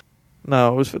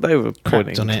 No, they were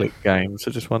point and click games.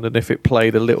 I just wondered if it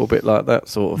played a little bit like that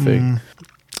sort of thing.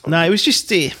 No, it was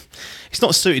just it's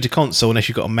not suited to console unless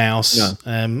you've got a mouse. No.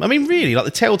 I mean, really, like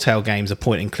the Telltale games are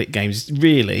point and click games,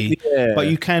 really. Yeah. But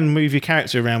you can move your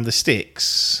character around the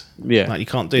sticks. Yeah, like you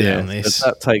can't do that on this.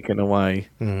 That's taken away.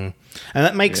 And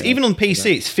that makes even on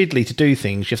PC, it's fiddly to do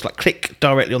things. You have to like click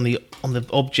directly on the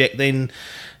object, then.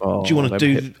 Do you want to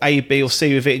do A, B, or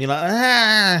C with it? And you're like,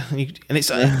 and it's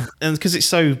and because it's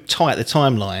so tight, the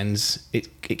timelines,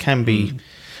 it can be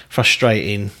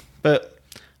frustrating, but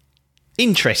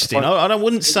interesting. I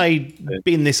wouldn't say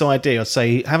bin this idea. I'd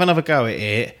say have another go at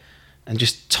it and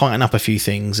just tighten up a few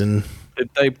things. And did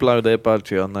they blow their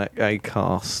budget on that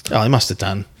Acast? Oh, they must have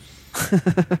done.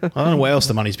 I don't know what else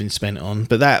the money's been spent on,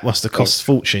 but that must have cost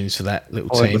fortunes for that little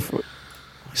team.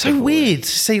 So weird to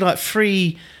see like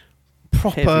free.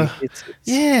 Proper,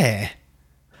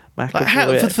 like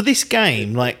how, for this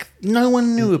game, like no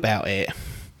one knew about it.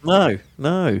 No.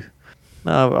 I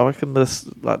reckon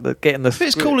getting the. If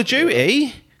it's Call of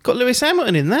Duty, got Lewis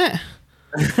Hamilton in that.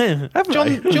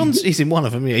 John's he's in one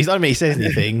of them. Yeah. I don't mean he says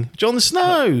anything. Jon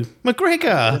Snow,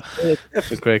 McGregor,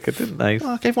 McGregor, didn't they?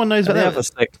 Oh, everyone knows about that. Other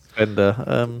sex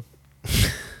offender.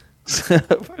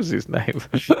 What was his name?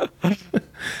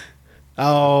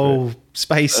 Oh,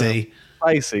 Spacey.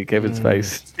 Kevin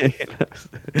Spacey.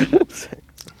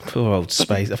 Poor old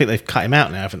Space. I think they've cut him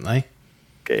out now, haven't they?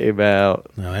 Get him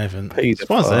out. No, I haven't.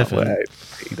 Pedophile.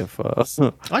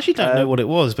 I actually don't know what it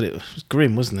was, but it was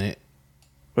grim, wasn't it?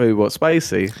 Who, what,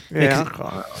 Spacey? Yeah.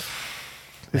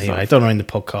 Anyway, don't end the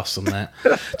podcast on that.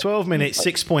 12 minutes,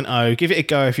 6.0. Give it a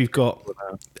go if you've got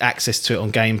access to it on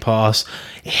Game Pass.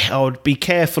 I would be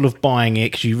careful of buying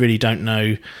it because you really don't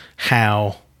know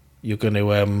how you're going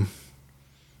to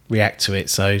react to it.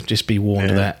 So just be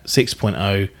warned of that.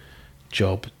 6.0,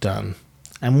 job done.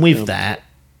 And with that,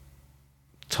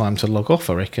 time to log off,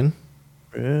 I reckon.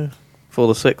 Yeah. Before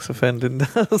the sex offending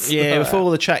does. Yeah,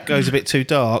 before the chat goes a bit too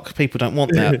dark. People don't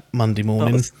want that Monday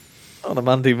morning. On a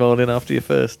Monday morning after your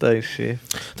first day's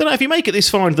shift. Don't know if you make it this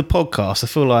far into the podcast. I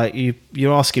feel like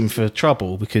you're asking for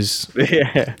trouble because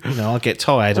I get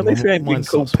tired. At least we ain't been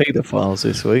called paedophiles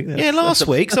this week. Last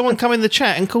week someone come in the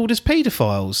chat and called us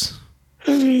paedophiles.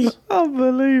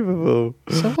 Unbelievable.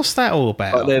 So what's that all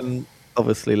about? But then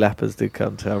obviously Lappers did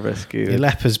come to our rescue. Yeah,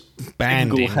 Lappers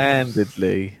banned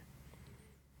single-handedly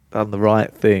done the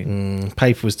right thing.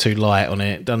 Paper was too light on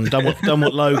it. Done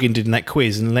what Logan did in that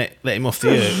quiz and let him off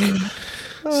the hook.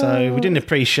 So we didn't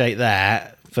appreciate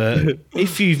that. But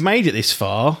if you've made it this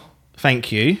far,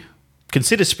 thank you.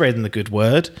 Consider spreading the good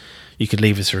word. You could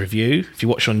leave us a review. If you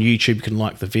watch on YouTube, you can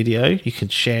like the video. You can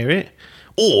share it.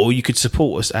 Or you could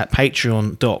support us at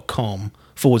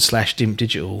patreon.com/Dimp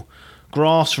Digital.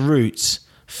 Grassroots,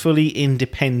 fully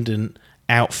independent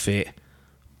outfit,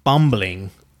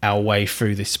 bumbling our way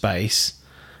through this space.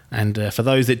 And for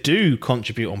those that do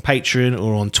contribute on Patreon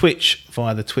or on Twitch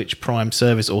via the Twitch Prime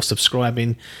service or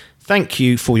subscribing, thank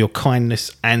you for your kindness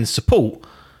and support.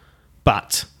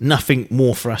 But nothing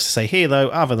more for us to say here, though,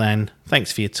 other than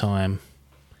thanks for your time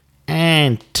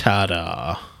and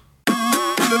ta-da.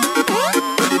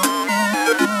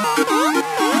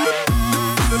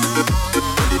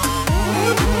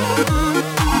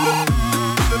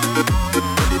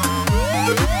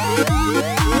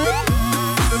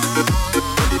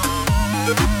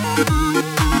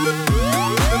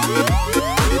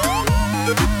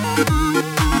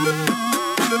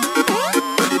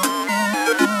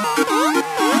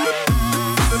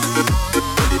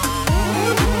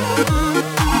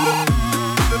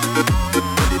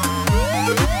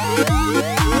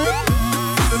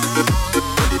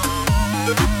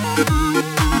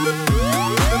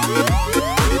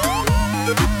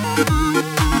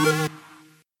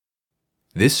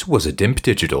 This was a Dimp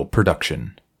Digital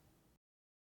production.